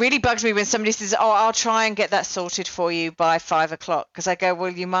 but it really bugs me when somebody says, oh, I'll try and get that sorted for you by 5 o'clock. Because I go, well,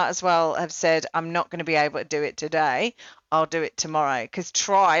 you might as well have said, I'm not going to be able to do it today. I'll do it tomorrow. Because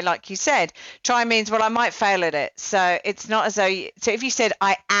try, like you said, try means, well, I might fail at it. So it's not as though, so if you said,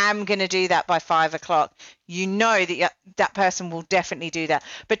 I am going to do that by 5 o'clock, you know that that person will definitely do that.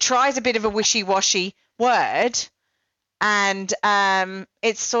 But try is a bit of a wishy-washy word. And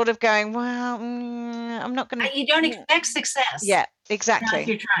it's sort of going, well, I'm not going to. You don't expect success. Yeah, exactly. If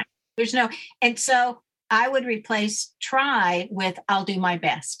you're trying. There's no. And so I would replace try with I'll do my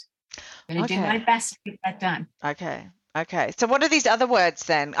best. I'm going to do my best to get that done. Okay. So what are these other words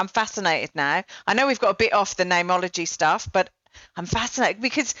then? I'm fascinated now. I know we've got a bit off the namology stuff, but I'm fascinated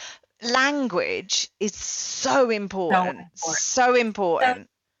because language is so important. So important.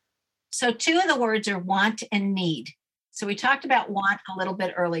 So 2 of the words are want and need. So we talked about want a little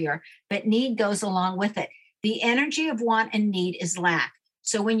bit earlier, but need goes along with it. The energy of want and need is lack.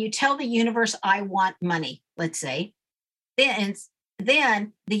 So when you tell the universe, I want money, let's say, then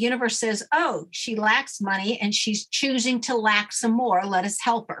the universe says, oh, she lacks money and she's choosing to lack some more. Let us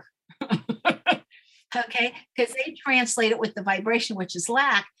help her. Okay, because they translate it with the vibration, which is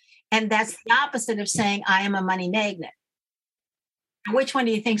lack. And that's the opposite of saying, I am a money magnet. Which one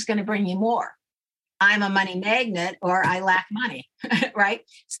do you think is going to bring you more? I'm a money magnet or I lack money, right?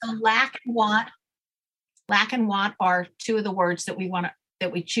 So lack and want are 2 of the words that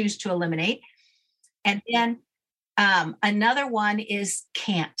we choose to eliminate. And then another one is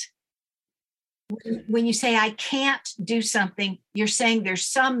can't. When you say I can't do something, you're saying there's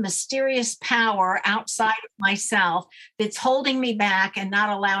some mysterious power outside of myself that's holding me back and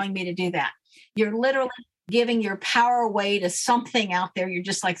not allowing me to do that. You're literally giving your power away to something out there. You're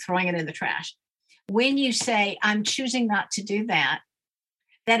just like throwing it in the trash. When you say, I'm choosing not to do that,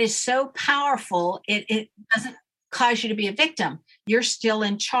 that is so powerful. It doesn't cause you to be a victim. You're still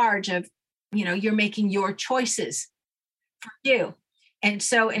in charge of, you're making your choices for you. And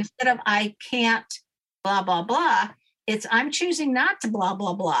so instead of I can't blah, blah, blah, it's I'm choosing not to blah,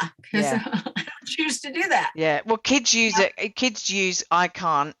 blah, blah, because I don't choose to do that. Yeah. Well, kids use it. Kids use I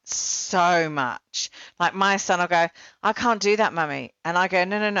can't so much. Like my son will go, I can't do that, mummy. And I go,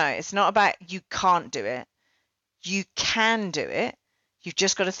 no. It's not about you can't do it. You can do it. You've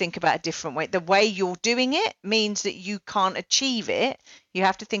just got to think about a different way. The way you're doing it means that you can't achieve it. You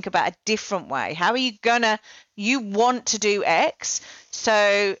have to think about a different way. How are you you want to do X.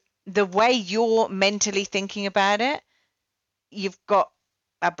 So the way you're mentally thinking about it, you've got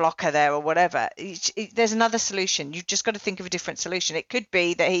a blocker there or whatever. There's another solution. You've just got to think of a different solution. It could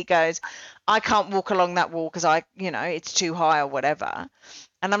be that he goes, I can't walk along that wall because it's too high or whatever.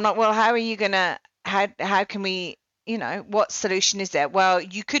 And I'm like, well, how are you going to, how can we, what solution is there? Well,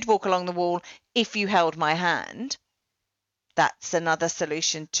 you could walk along the wall if you held my hand. That's another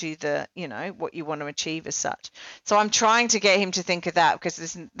solution to the, what you want to achieve as such. So I'm trying to get him to think of that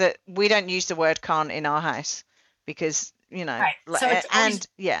because we don't use the word can't in our house because, right. So it's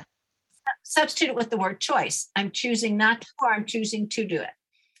yeah. Substitute it with the word choice. I'm choosing not to, or I'm choosing to do it.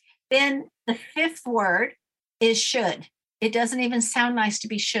 Then the 5th word is should. It doesn't even sound nice to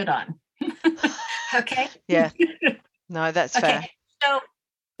be should on. Okay. Yeah. No, that's fair. So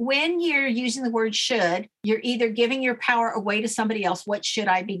when you're using the word should, you're either giving your power away to somebody else. What should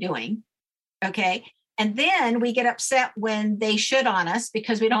I be doing? Okay. And then we get upset when they should on us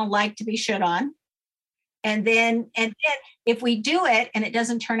because we don't like to be should on. And then if we do it and it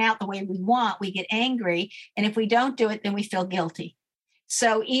doesn't turn out the way we want, we get angry. And if we don't do it, then we feel guilty.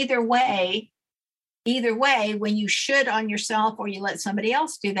 So either way, when you should on yourself or you let somebody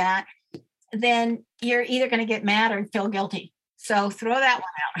else do that, then you're either going to get mad or feel guilty. So throw that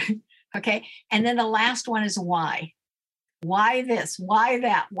one out. Okay. And then the last one is why. Why this? Why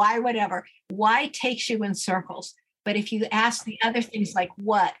that? Why whatever? Why takes you in circles. But if you ask the other things like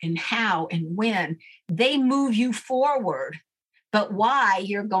what and how and when, they move you forward. But why,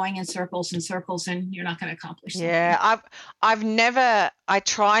 you're going in circles and circles and you're not going to accomplish something. Yeah, I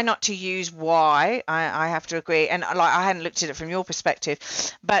try not to use why. I have to agree. And like, I hadn't looked at it from your perspective,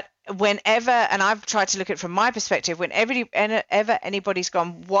 but whenever, and I've tried to look at it from my perspective, whenever anybody's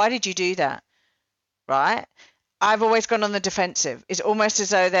gone, why did you do that? Right? I've always gone on the defensive. It's almost as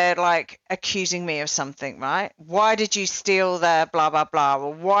though they're like accusing me of something, right? Why did you steal the blah, blah, blah?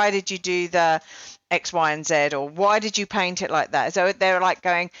 Or why did you do the X, Y, and Z? Or why did you paint it like that? So they're like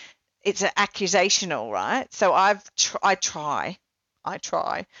going, it's an accusational, right? So I try.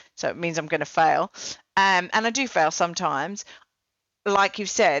 So it means I'm going to fail. And I do fail sometimes. Like you've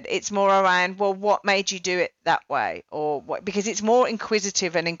said, it's more around, well, what made you do it that way? Or what, because it's more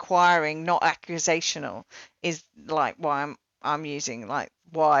inquisitive and inquiring, not accusational, is like why I'm using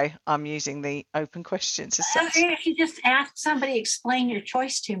the open questions as such. If you just ask somebody, explain your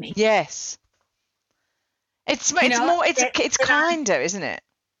choice to me. Yes. It's kinder, isn't it?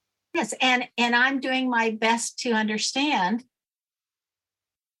 Yes, and I'm doing my best to understand,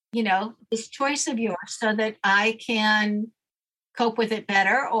 this choice of yours so that I can cope with it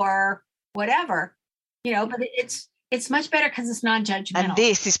better or whatever, but it's much better because it's non-judgmental.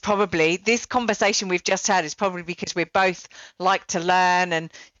 And this conversation we've just had is probably because we both like to learn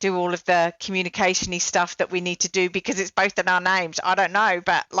and do all of the communication-y stuff that we need to do because it's both in our names. I don't know,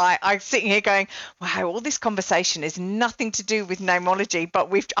 but like I'm sitting here going, wow, all this conversation is nothing to do with nomology,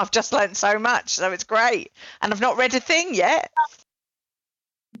 but I've just learned so much, so it's great. And I've not read a thing yet.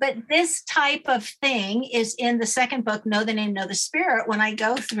 But this type of thing is in the second book, Know the Name, Know the Spirit, when I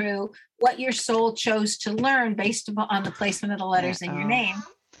go through what your soul chose to learn based on the placement of the letters in your name.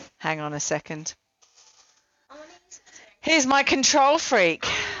 Hang on a second. Here's my control freak.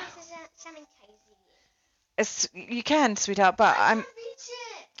 You can, sweetheart, but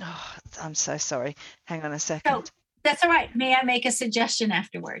I'm so sorry. Hang on a second. So, that's all right. May I make a suggestion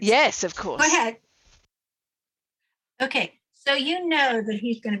afterwards? Yes, of course. Go ahead. Okay. So you know that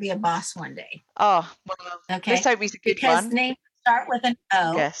he's going to be a boss one day. Oh, well, okay. Let's hope he's a good because one. Because names start with an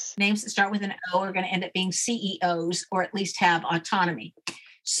O. Yes. Names that start with an O are going to end up being CEOs or at least have autonomy.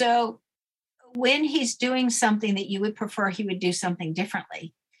 So when he's doing something that you would prefer he would do something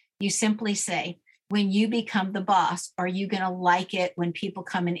differently, you simply say, when you become the boss, are you going to like it when people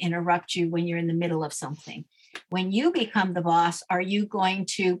come and interrupt you when you're in the middle of something? When you become the boss, are you going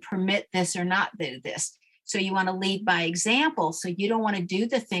to permit this or not do this? So you want to lead by example. So you don't want to do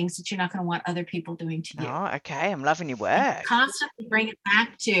the things that you're not going to want other people doing to you. Oh, okay. I'm loving your work. Constantly bring it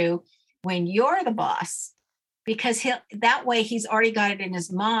back to when you're the boss, because that way he's already got it in his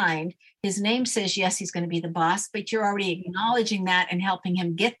mind. His name says, yes, he's going to be the boss, but you're already acknowledging that and helping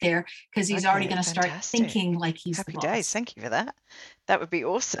him get there because he's already going to start thinking like he's the boss. Happy days. Thank you for that. That would be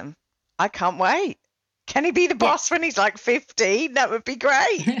awesome. I can't wait. Can he be the boss when he's like 15? That would be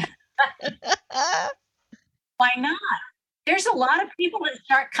great. Why not? There's a lot of people that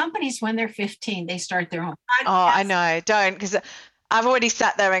start companies when they're 15. They start their own podcast. Oh, I know. Don't, because I've already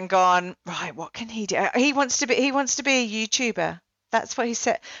sat there and gone, right, what can he do? He wants to be a YouTuber. That's what he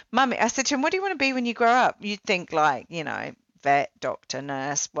said. Mummy, I said to him, what do you want to be when you grow up? You'd think like, vet, doctor,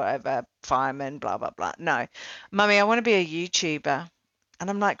 nurse, whatever, fireman, blah, blah, blah. No. Mummy, I want to be a YouTuber. And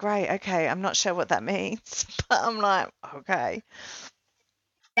I'm like, great, okay. I'm not sure what that means, but I'm like, okay.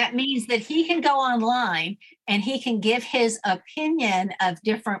 That means that he can go online and he can give his opinion of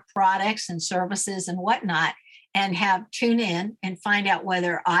different products and services and whatnot and tune in and find out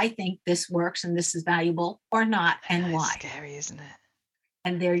whether I think this works and this is valuable or not and why. It's scary, isn't it?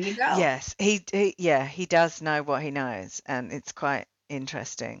 And there you go. Yes, he does know what he knows, and it's quite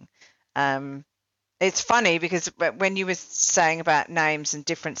interesting. It's funny because when you were saying about names and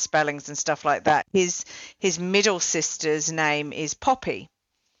different spellings and stuff like that, his middle sister's name is Poppy.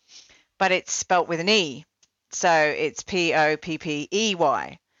 But it's spelt with an E. So it's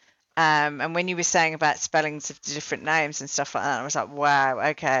Poppey. And when you were saying about spellings of different names and stuff like that, I was like, wow,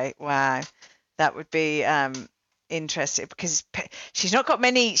 okay, wow. That would be interesting because she's not got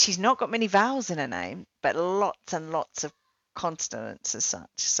many vowels in her name, but lots and lots of consonants as such.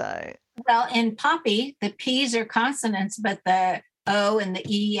 So well, in Poppy, the P's are consonants, but the O and the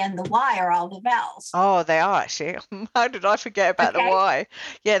E and the Y are all the vowels. Oh, they are actually. How did I forget about the Okay. Y?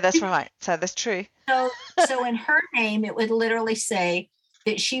 Yeah, that's right. So that's true. So in her name, it would literally say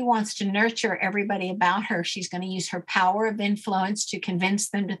that she wants to nurture everybody about her. She's going to use her power of influence to convince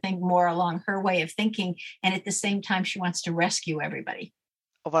them to think more along her way of thinking. And at the same time, she wants to rescue everybody.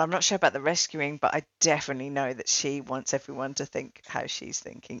 Well, I'm not sure about the rescuing, but I definitely know that she wants everyone to think how she's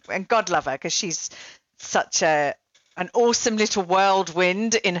thinking. And God love her, because she's such an awesome little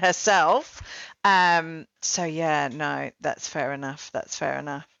whirlwind in herself. So yeah, no, that's fair enough. That's fair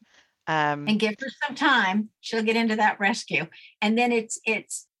enough. And give her some time, she'll get into that rescue. And then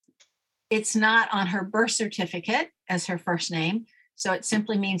it's not on her birth certificate as her first name, so it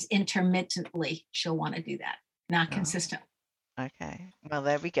simply means intermittently she'll want to do that, not consistent. Okay, well,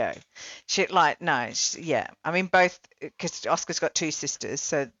 there we go. Yeah. I mean, both, because Oscar's got two sisters.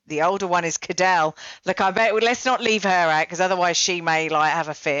 So the older one is Cadell. Look, I bet let's not leave her out, because otherwise she may like have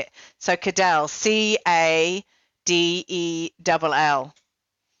a fit. So Cadell, Cadell.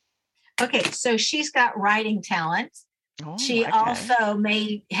 Okay, so she's got writing talent. Oh, She okay. also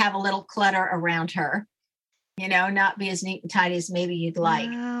may have a little clutter around her, not be as neat and tidy as maybe you'd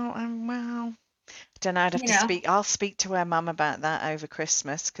like. Well, don't know. I'll speak to her mum about that over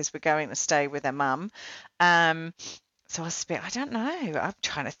Christmas, because we're going to stay with her mum. So I don't know. I'm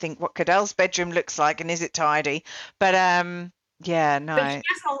trying to think what Cadell's bedroom looks like, and is it tidy? But yeah, no. But she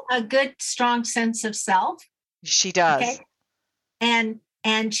has a good, strong sense of self. She does. Okay?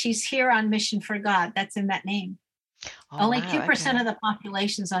 And she's here on mission for God. That's in that name. Only 2% of the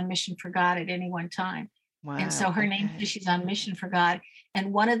population's on mission for God at any one time. Wow, and so her name says she's on mission for God.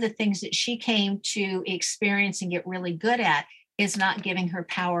 And one of the things that she came to experience and get really good at is not giving her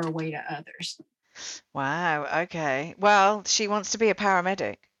power away to others. Wow. Okay. Well, she wants to be a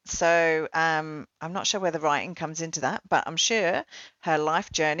paramedic. So I'm not sure where the writing comes into that, but I'm sure her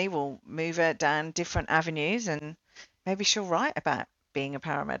life journey will move her down different avenues, and maybe she'll write about being a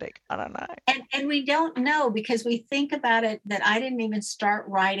paramedic. I don't know. And we don't know, because we think about it that I didn't even start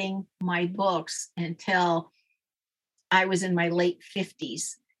writing my books until I was in my late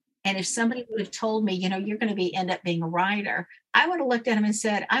 50s. And if somebody would have told me, you're going to end up being a writer, I would have looked at him and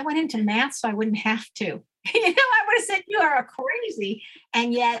said, I went into math so I wouldn't have to. I would have said, you are crazy.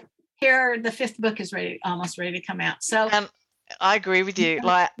 And yet here the fifth book is almost ready to come out. So I agree with you.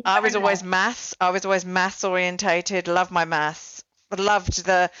 Like, I was always maths orientated, love my maths. Loved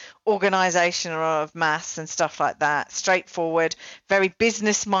the organization of maths and stuff like that. Straightforward, very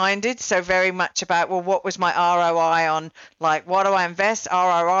business minded. So very much about, well, what was my ROI on, like, what do I invest?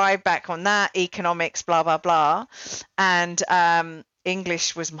 ROI back on that, economics, blah, blah, blah. And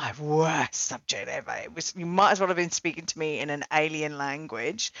English was my worst subject ever. You might as well have been speaking to me in an alien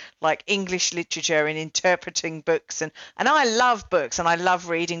language, like English literature and interpreting books. And I love books, and I love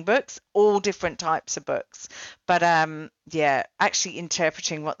reading books, all different types of books. But yeah, actually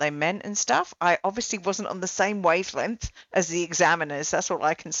interpreting what they meant and stuff, I obviously wasn't on the same wavelength as the examiners. That's all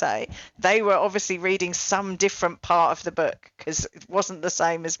I can say. They were obviously reading some different part of the book, because it wasn't the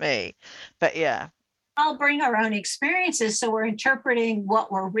same as me. But yeah. All bring our own experiences. So we're interpreting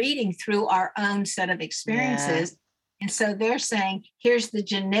what we're reading through our own set of experiences. Yeah. And so they're saying, here's the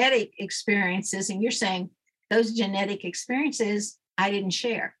genetic experiences. And you're saying, those genetic experiences, I didn't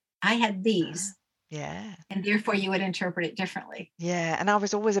share. I had these. Yeah. And therefore you would interpret it differently. Yeah. And I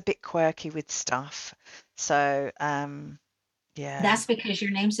was always a bit quirky with stuff. So, yeah. That's because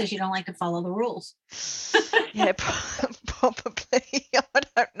your name says you don't like to follow the rules. Yeah, probably. I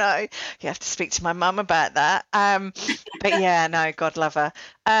don't know. You have to speak to my mum about that. But yeah, no, God love her.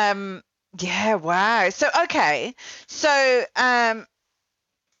 Yeah, wow. So okay. So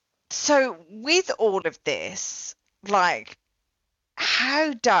so with all of this, like,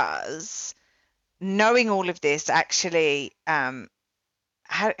 how does knowing all of this actually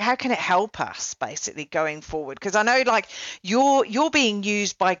how can it help us basically going forward? Because I know, like, you're being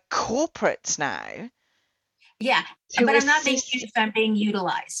used by corporates now. Yeah, but I'm not being used, I'm being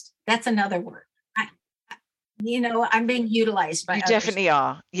utilized. That's another word. I'm being utilized by you others. Definitely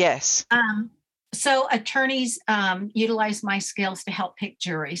are, yes. So attorneys utilize my skills to help pick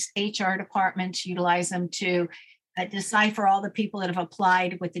juries. HR departments utilize them to decipher all the people that have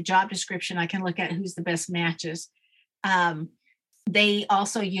applied with the job description. I can look at who's the best matches. They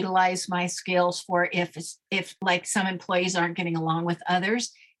also utilize my skills for if like some employees aren't getting along with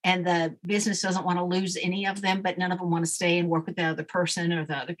others, and the business doesn't want to lose any of them, but none of them want to stay and work with the other person or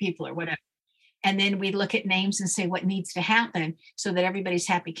the other people or whatever. And then we look at names and say what needs to happen so that everybody's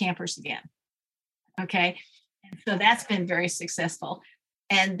happy campers again. Okay. And so that's been very successful.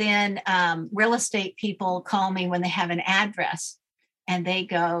 And then real estate people call me when they have an address and they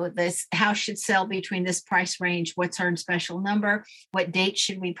go, this house should sell between this price range. What's our special number? What date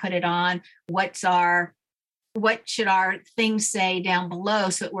should we put it on? What should our things say down below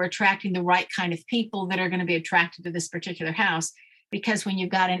so that we're attracting the right kind of people that are going to be attracted to this particular house? Because when you've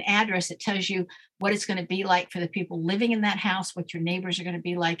got an address, it tells you what it's going to be like for the people living in that house, what your neighbors are going to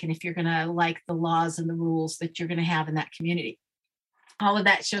be like, and if you're going to like the laws and the rules that you're going to have in that community. All of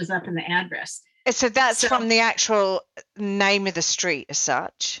that shows up in the address. So that's from the actual name of the street as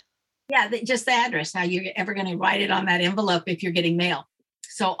such? Yeah, just the address. Now, you're ever going to write it on that envelope if you're getting mail.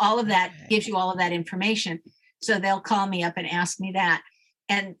 So all of that gives you all of that information. So they'll call me up and ask me that.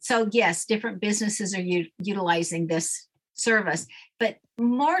 And so, yes, different businesses are utilizing this service, but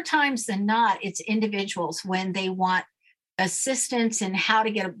more times than not, it's individuals when they want assistance in how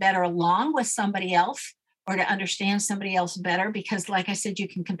to get better along with somebody else or to understand somebody else better. Because like I said, you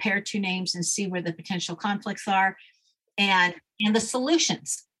can compare two names and see where the potential conflicts are and the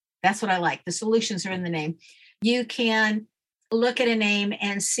solutions. That's what I like. The solutions are in the name. You can look at a name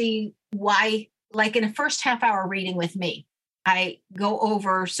and see why, like in a first half hour reading with me, I go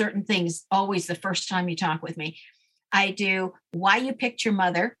over certain things always the first time you talk with me. I do why you picked your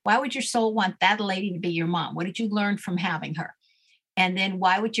mother. Why would your soul want that lady to be your mom? What did you learn from having her? And then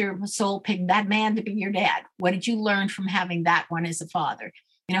why would your soul pick that man to be your dad? What did you learn from having that one as a father?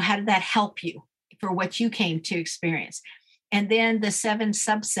 You know, how did that help you for what you came to experience? And then the 7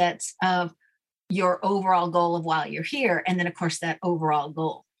 subsets of your overall goal of while you're here. And then, of course, that overall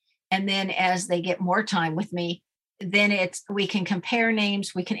goal. And then as they get more time with me, then we can compare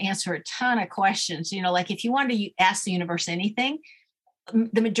names. We can answer a ton of questions. You know, like if you wanted to ask the universe anything,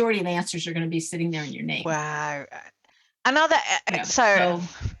 the majority of answers are going to be sitting there in your name. Wow. And are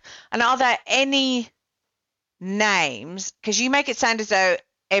there any names? Because you make it sound as though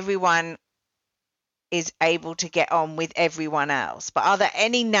everyone is able to get on with everyone else. But are there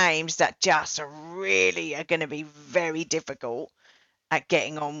any names that just really are going to be very difficult at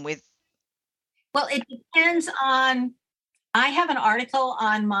getting on with? Well, it depends on, I have an article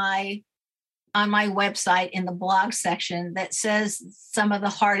on my website in the blog section that says some of the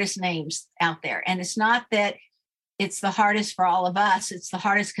hardest names out there. And it's not that it's the hardest for all of us. It's the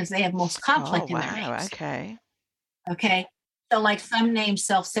hardest because they have most conflict in their names. Okay. So like some names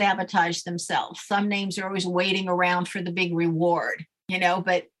self-sabotage themselves. Some names are always waiting around for the big reward, you know,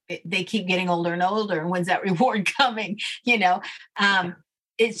 but they keep getting older and older. And when's that reward coming? You know,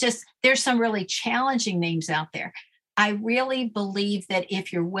 it's just, there's some really challenging names out there. I really believe that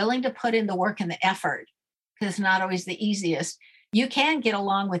if you're willing to put in the work and the effort, because it's not always the easiest, you can get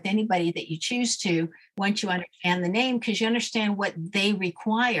along with anybody that you choose to once you understand the name, because you understand what they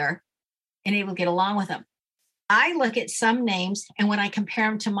require and able to get along with them. I look at some names, and when I compare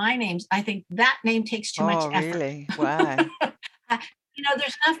them to my names, I think that name takes too much effort. Really? Wow. You know,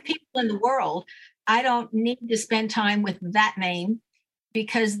 there's enough people in the world. I don't need to spend time with that name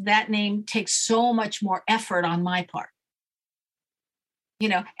because that name takes so much more effort on my part. You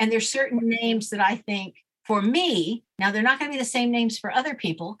know, and there's certain names that I think for me, now they're not going to be the same names for other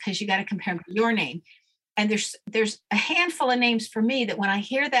people because you got to compare them to your name. And there's a handful of names for me that when I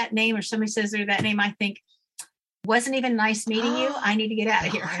hear that name or somebody says they're that name, I think, wasn't even nice meeting you. I need to get out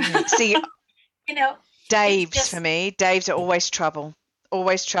of here. See, you know, Daves for me. Daves are always trouble.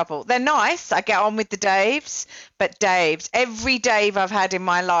 Always trouble. They're nice. I get on with the Daves, but Daves, every Dave I've had in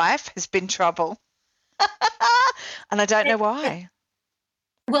my life has been trouble. And I don't know why.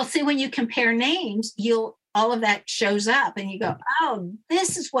 Well, see, when you compare names, all of that shows up and you go, oh,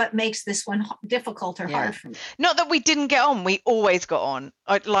 this is what makes this one difficult or hard for me. Not that we didn't get on. We always got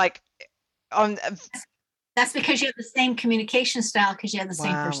on. That's because you have the same communication style because you have the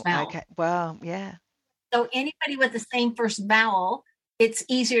same first vowel. Okay. Well, yeah. So anybody with the same first vowel, it's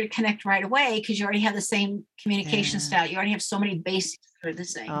easier to connect right away because you already have the same communication style. You already have so many basics that are the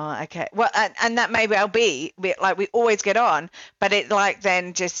same. Oh, okay. Well, and that may well be like we always get on, but it like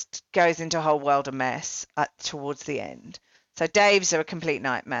then just goes into a whole world of mess towards the end. So Daves are a complete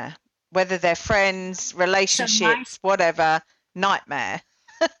nightmare. Whether they're friends, relationships, whatever, nightmare.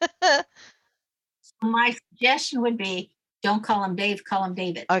 My suggestion would be don't call him Dave, call him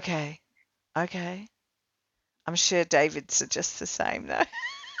David. Okay. I'm sure David's are just the same though.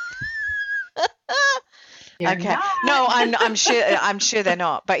 Okay. Not. No, I'm sure they're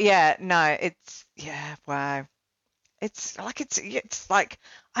not. But yeah, no, wow. It's like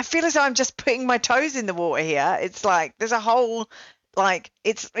I feel as though I'm just putting my toes in the water here. It's like there's a whole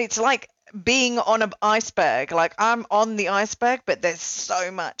it's like being on an iceberg. Like I'm on the iceberg, but there's so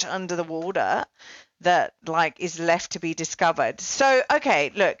much under the water that like is left to be discovered. So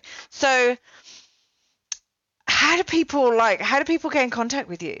okay, look. So how do people get in contact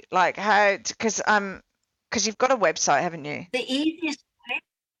with you? Like because you've got a website, haven't you? The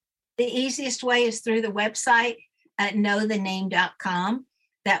easiest way is through the website at knowthename.com.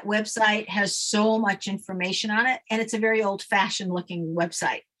 That website has so much information on it, and it's a very old-fashioned looking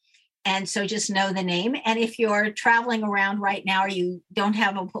website. And so just know the name. And if you're traveling around right now or you don't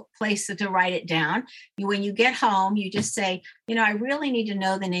have a place to write it down, when you get home, you just say, I really need to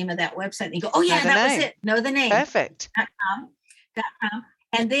know the name of that website. And you go, oh, yeah, that was it. Know the name. Perfect. .com.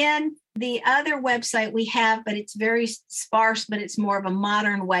 And then the other website we have, but it's very sparse, but it's more of a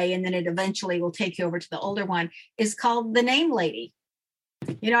modern way. And then it eventually will take you over to the older one, is called The Name Lady.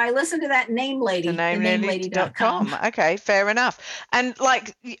 I listened to that Name Lady, thenamelady.com. Okay, fair enough. And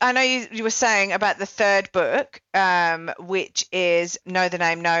like, I know you were saying about the third book, which is Know the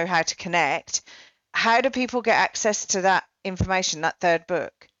Name, Know How to Connect. How do people get access to that information, that third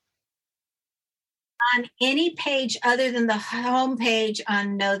book? On any page other than the home page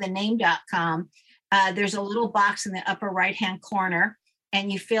on knowthename.com, there's a little box in the upper right-hand corner, and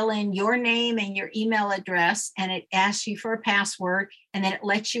you fill in your name and your email address, and it asks you for a password, and then it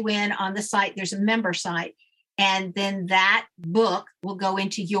lets you in on the site. There's a member site, and then that book will go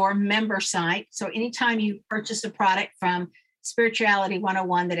into your member site. So anytime you purchase a product from Spirituality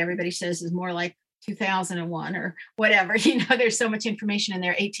 101 that everybody says is more like 2001 or whatever, there's so much information in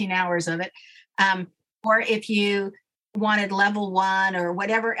there, 18 hours of it. Or if you wanted level 1 or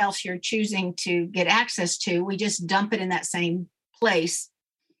whatever else you're choosing to get access to, we just dump it in that same place.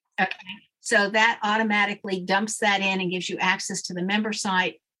 Okay. So that automatically dumps that in and gives you access to the member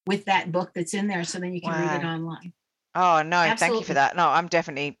site with that book that's in there. So then you can read it online. Oh, no, absolutely. Thank you for that. No, I'm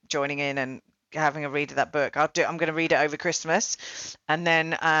definitely joining in and having a read of that book. I'm going to read it over Christmas, and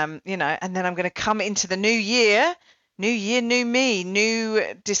then, and then I'm going to come into the new year, new me, new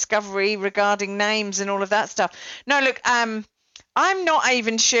discovery regarding names and all of that stuff. No, look, I'm not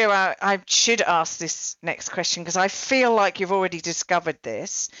even sure I should ask this next question, because I feel like you've already discovered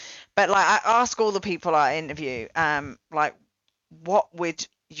this. But like, I ask all the people I interview, like, what would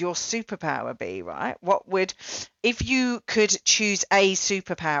your superpower be, right? If you could choose a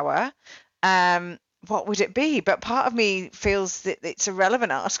superpower, what would it be? But part of me feels that it's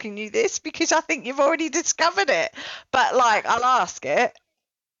irrelevant asking you this, because I think you've already discovered it. But like, I'll ask it.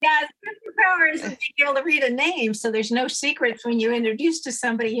 Yeah, superpower is being able to read a name, so there's no secrets when you introduce to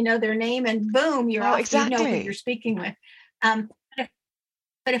somebody, you know their name, and boom, you're off. Exactly. You know who you're speaking with.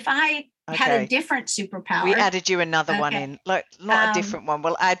 But if I had a different superpower, we added you another one in, like, not a different one.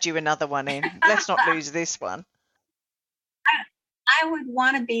 We'll add you another one in. Let's not lose this one. I would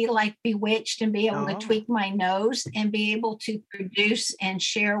want to be like Bewitched and be able to tweak my nose and be able to produce and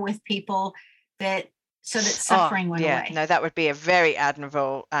share with people so that suffering went away. No, that would be a very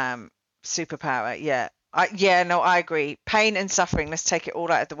admirable superpower. Yeah. I agree. Pain and suffering, let's take it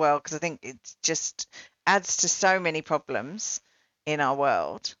all out of the world, because I think it just adds to so many problems in our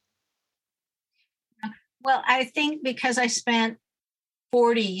world. Well, I think because I spent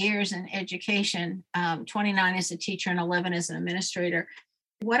 40 years in education, 29 as a teacher and 11 as an administrator,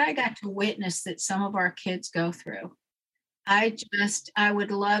 what I got to witness that some of our kids go through, I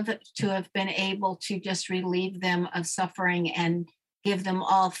would love to have been able to just relieve them of suffering and give them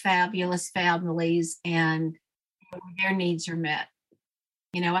all fabulous families and their needs are met.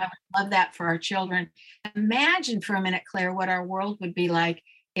 I would love that for our children. Imagine for a minute, Claire, what our world would be like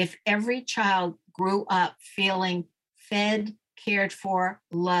if every child grew up feeling fed, cared for,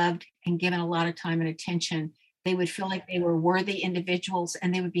 loved, and given a lot of time and attention. They would feel like they were worthy individuals,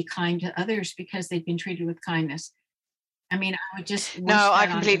 and they would be kind to others because they've been treated with kindness. I mean, I would just I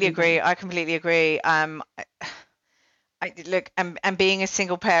completely agree. Look, and being a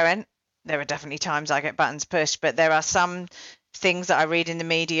single parent, there are definitely times I get buttons pushed, but there are some things that I read in the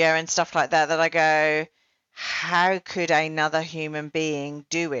media and stuff like that I go, how could another human being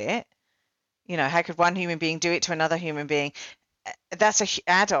do it? How could one human being do it to another human being? That's an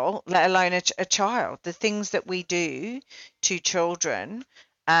adult, let alone a child. The things that we do to children,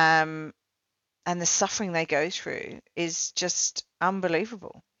 and the suffering they go through is just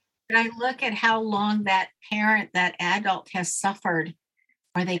unbelievable. But I look at how long that parent, that adult has suffered,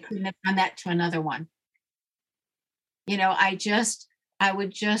 or they couldn't have done that to another one. I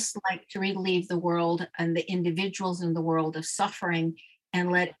would just like to relieve the world and the individuals in the world of suffering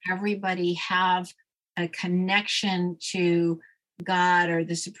and let everybody have a connection to God or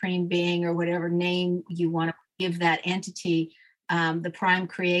the supreme being or whatever name you want to give that entity, the prime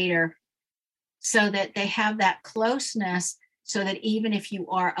creator, so that they have that closeness, so that even if you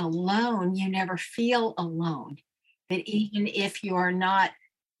are alone, you never feel alone. That even if you are not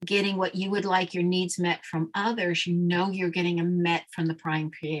getting what you would like your needs met from others, you know you're getting them met from the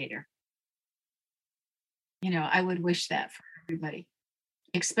prime creator. I would wish that for everybody,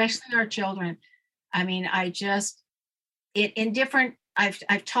 especially our children. I mean, in different,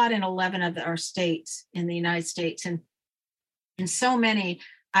 I've taught in 11 of our states in the United States, and in so many,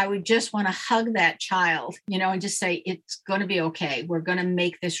 I would just want to hug that child, and just say, it's going to be okay. We're going to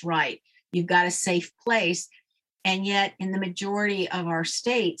make this right. You've got a safe place. And yet in the majority of our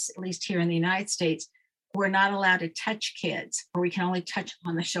states, at least here in the United States, we're not allowed to touch kids, or we can only touch them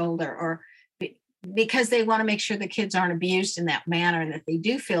on the shoulder, or because they want to make sure the kids aren't abused in that manner and that they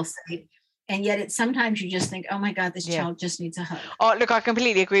do feel safe. And yet sometimes you just think, oh my God, this child just needs a hug. Oh, look, I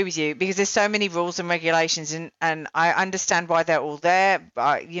completely agree with you, because there's so many rules and regulations, and I understand why they're all there,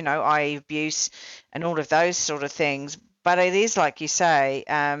 i.e. abuse and all of those sort of things. But it is like you say,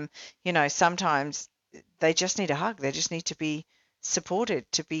 sometimes they just need a hug. They just need to be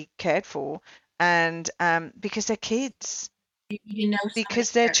supported, to be cared for. And because they're kids,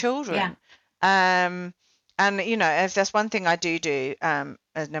 because they're children. Yeah. And if that's one thing I do,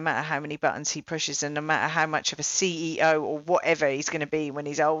 no matter how many buttons he pushes, and no matter how much of a CEO or whatever he's going to be when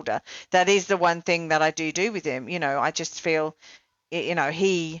he's older, that is the one thing that I do with him. I just feel,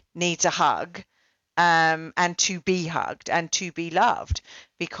 he needs a hug, and to be hugged and to be loved,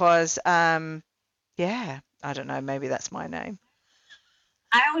 because, I don't know, maybe that's my name.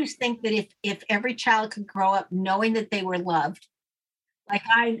 I always think that if every child could grow up knowing that they were loved, like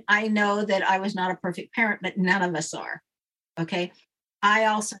I know that I was not a perfect parent, but none of us are. Okay. I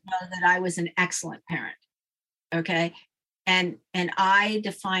also know that I was an excellent parent. Okay. And I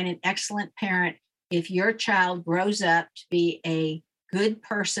define an excellent parent if your child grows up to be a good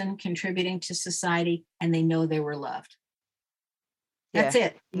person contributing to society and they know they were loved. That's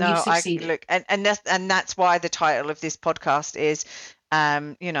it. No, look, and that's why the title of this podcast is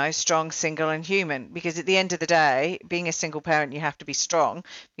strong, single, and human, because at the end of the day, being a single parent, you have to be strong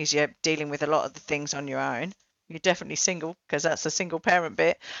because you're dealing with a lot of the things on your own. You're definitely single because that's a single parent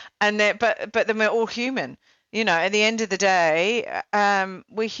bit, and but then we're all human. At the end of the day,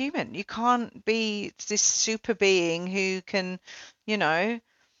 we're human. You can't be this super being who can,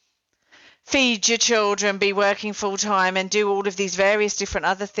 feed your children, be working full time, and do all of these various different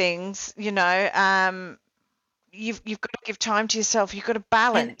other things. You've got to give time to yourself. You've got to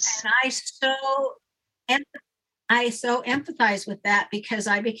balance. And I so empathize with that, because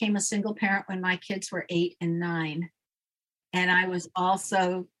I became a single parent when my kids were 8 and 9. And I was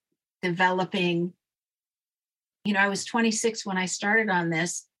also developing, I was 26 when I started on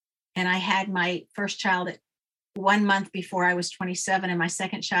this, and I had my first child at 1 month before I was 27, and my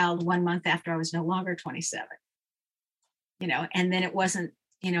second child 1 month after I was no longer 27. And then it wasn't,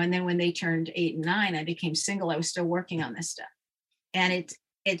 and then when they turned 8 and 9, I became single. I was still working on this stuff. And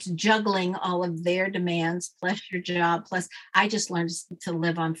it's juggling all of their demands, plus your job, plus I just learned to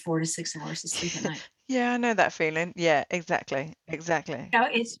live on 4 to 6 hours of sleep at night. Yeah, I know that feeling. Yeah, exactly. I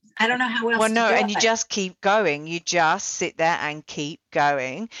don't know how else. Well, no, and you just keep going. You just sit there and keep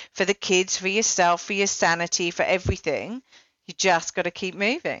going for the kids, for yourself, for your sanity, for everything. You just got to keep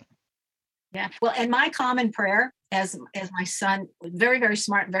moving. Yeah. Well, and my common prayer, as my son was very, very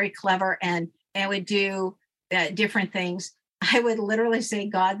smart, very clever, and would do different things, I would literally say,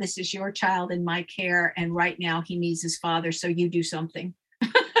 God, this is your child in my care, and right now he needs his father, so you do something.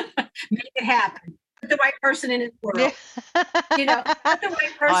 Make it happen. Put the right person in his world. Put the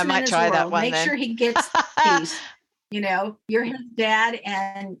right person in his world. Make sure he gets peace. You're his dad,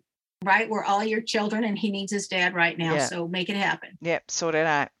 and we're all your children, and he needs his dad right now. Yeah. So make it happen. Yep, sort it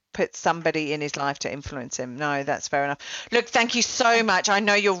out. Put somebody in his life to influence him. No, that's fair enough. Look, thank you so much. I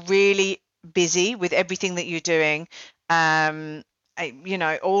know you're really busy with everything that you're doing. All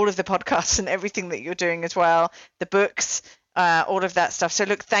of the podcasts and everything that you're doing as well, the books, all of that stuff. So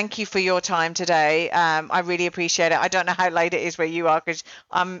look, thank you for your time today. I really appreciate it. I don't know how late it is where you are, because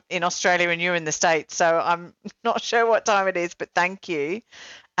I'm in Australia and you're in the States, so I'm not sure what time it is, but thank you.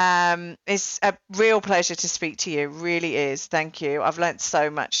 It's a real pleasure to speak to you. It really is. Thank you. I've learned so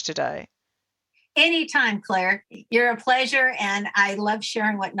much today. Anytime, Claire. You're a pleasure, and I love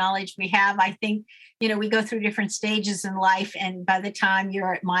sharing what knowledge we have. I think, we go through different stages in life, and by the time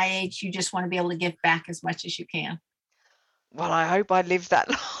you're at my age, you just want to be able to give back as much as you can. Well, I hope I live that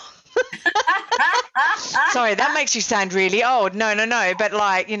long. Sorry, that makes you sound really old. No. But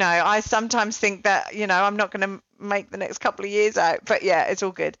I sometimes think that, I'm not going to make the next couple of years out. But yeah, it's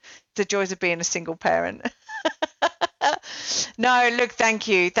all good. It's the joys of being a single parent. No, look, thank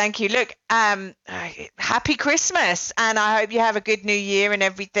you. Look, happy Christmas, and I hope you have a good new year and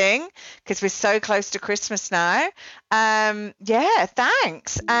everything, because we're so close to Christmas now. Yeah,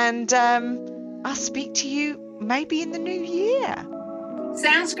 thanks, and I'll speak to you maybe in the new year.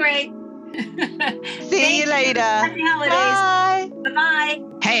 Sounds great. See you later. Happy holidays. Bye. Bye-bye.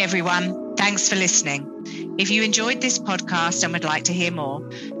 Hey everyone, thanks for listening. If you enjoyed this podcast and would like to hear more,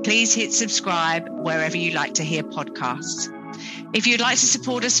 please hit subscribe wherever you like to hear podcasts. If you'd like to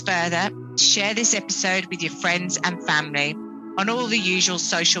support us further, share this episode with your friends and family on all the usual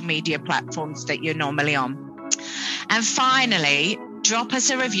social media platforms that you're normally on. And finally, drop us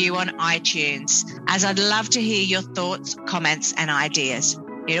a review on iTunes, as I'd love to hear your thoughts, comments, and ideas.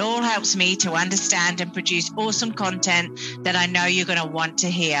 It all helps me to understand and produce awesome content that I know you're going to want to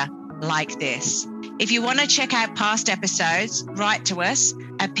hear, like this. If you want to check out past episodes, write to us,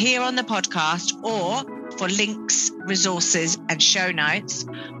 appear on the podcast, or for links, resources, and show notes,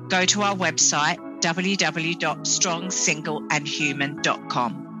 go to our website,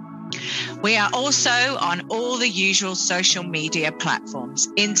 www.strongsingleandhuman.com. We are also on all the usual social media platforms,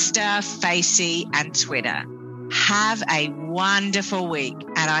 Insta, Facey, and Twitter. Have a wonderful week,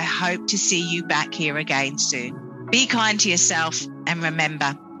 and I hope to see you back here again soon. Be kind to yourself, and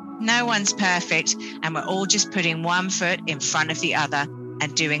remember, no one's perfect, and we're all just putting one foot in front of the other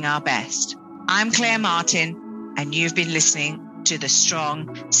and doing our best. I'm Claire Martin, and you've been listening to the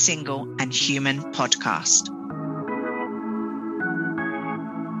Strong, Single, and Human podcast.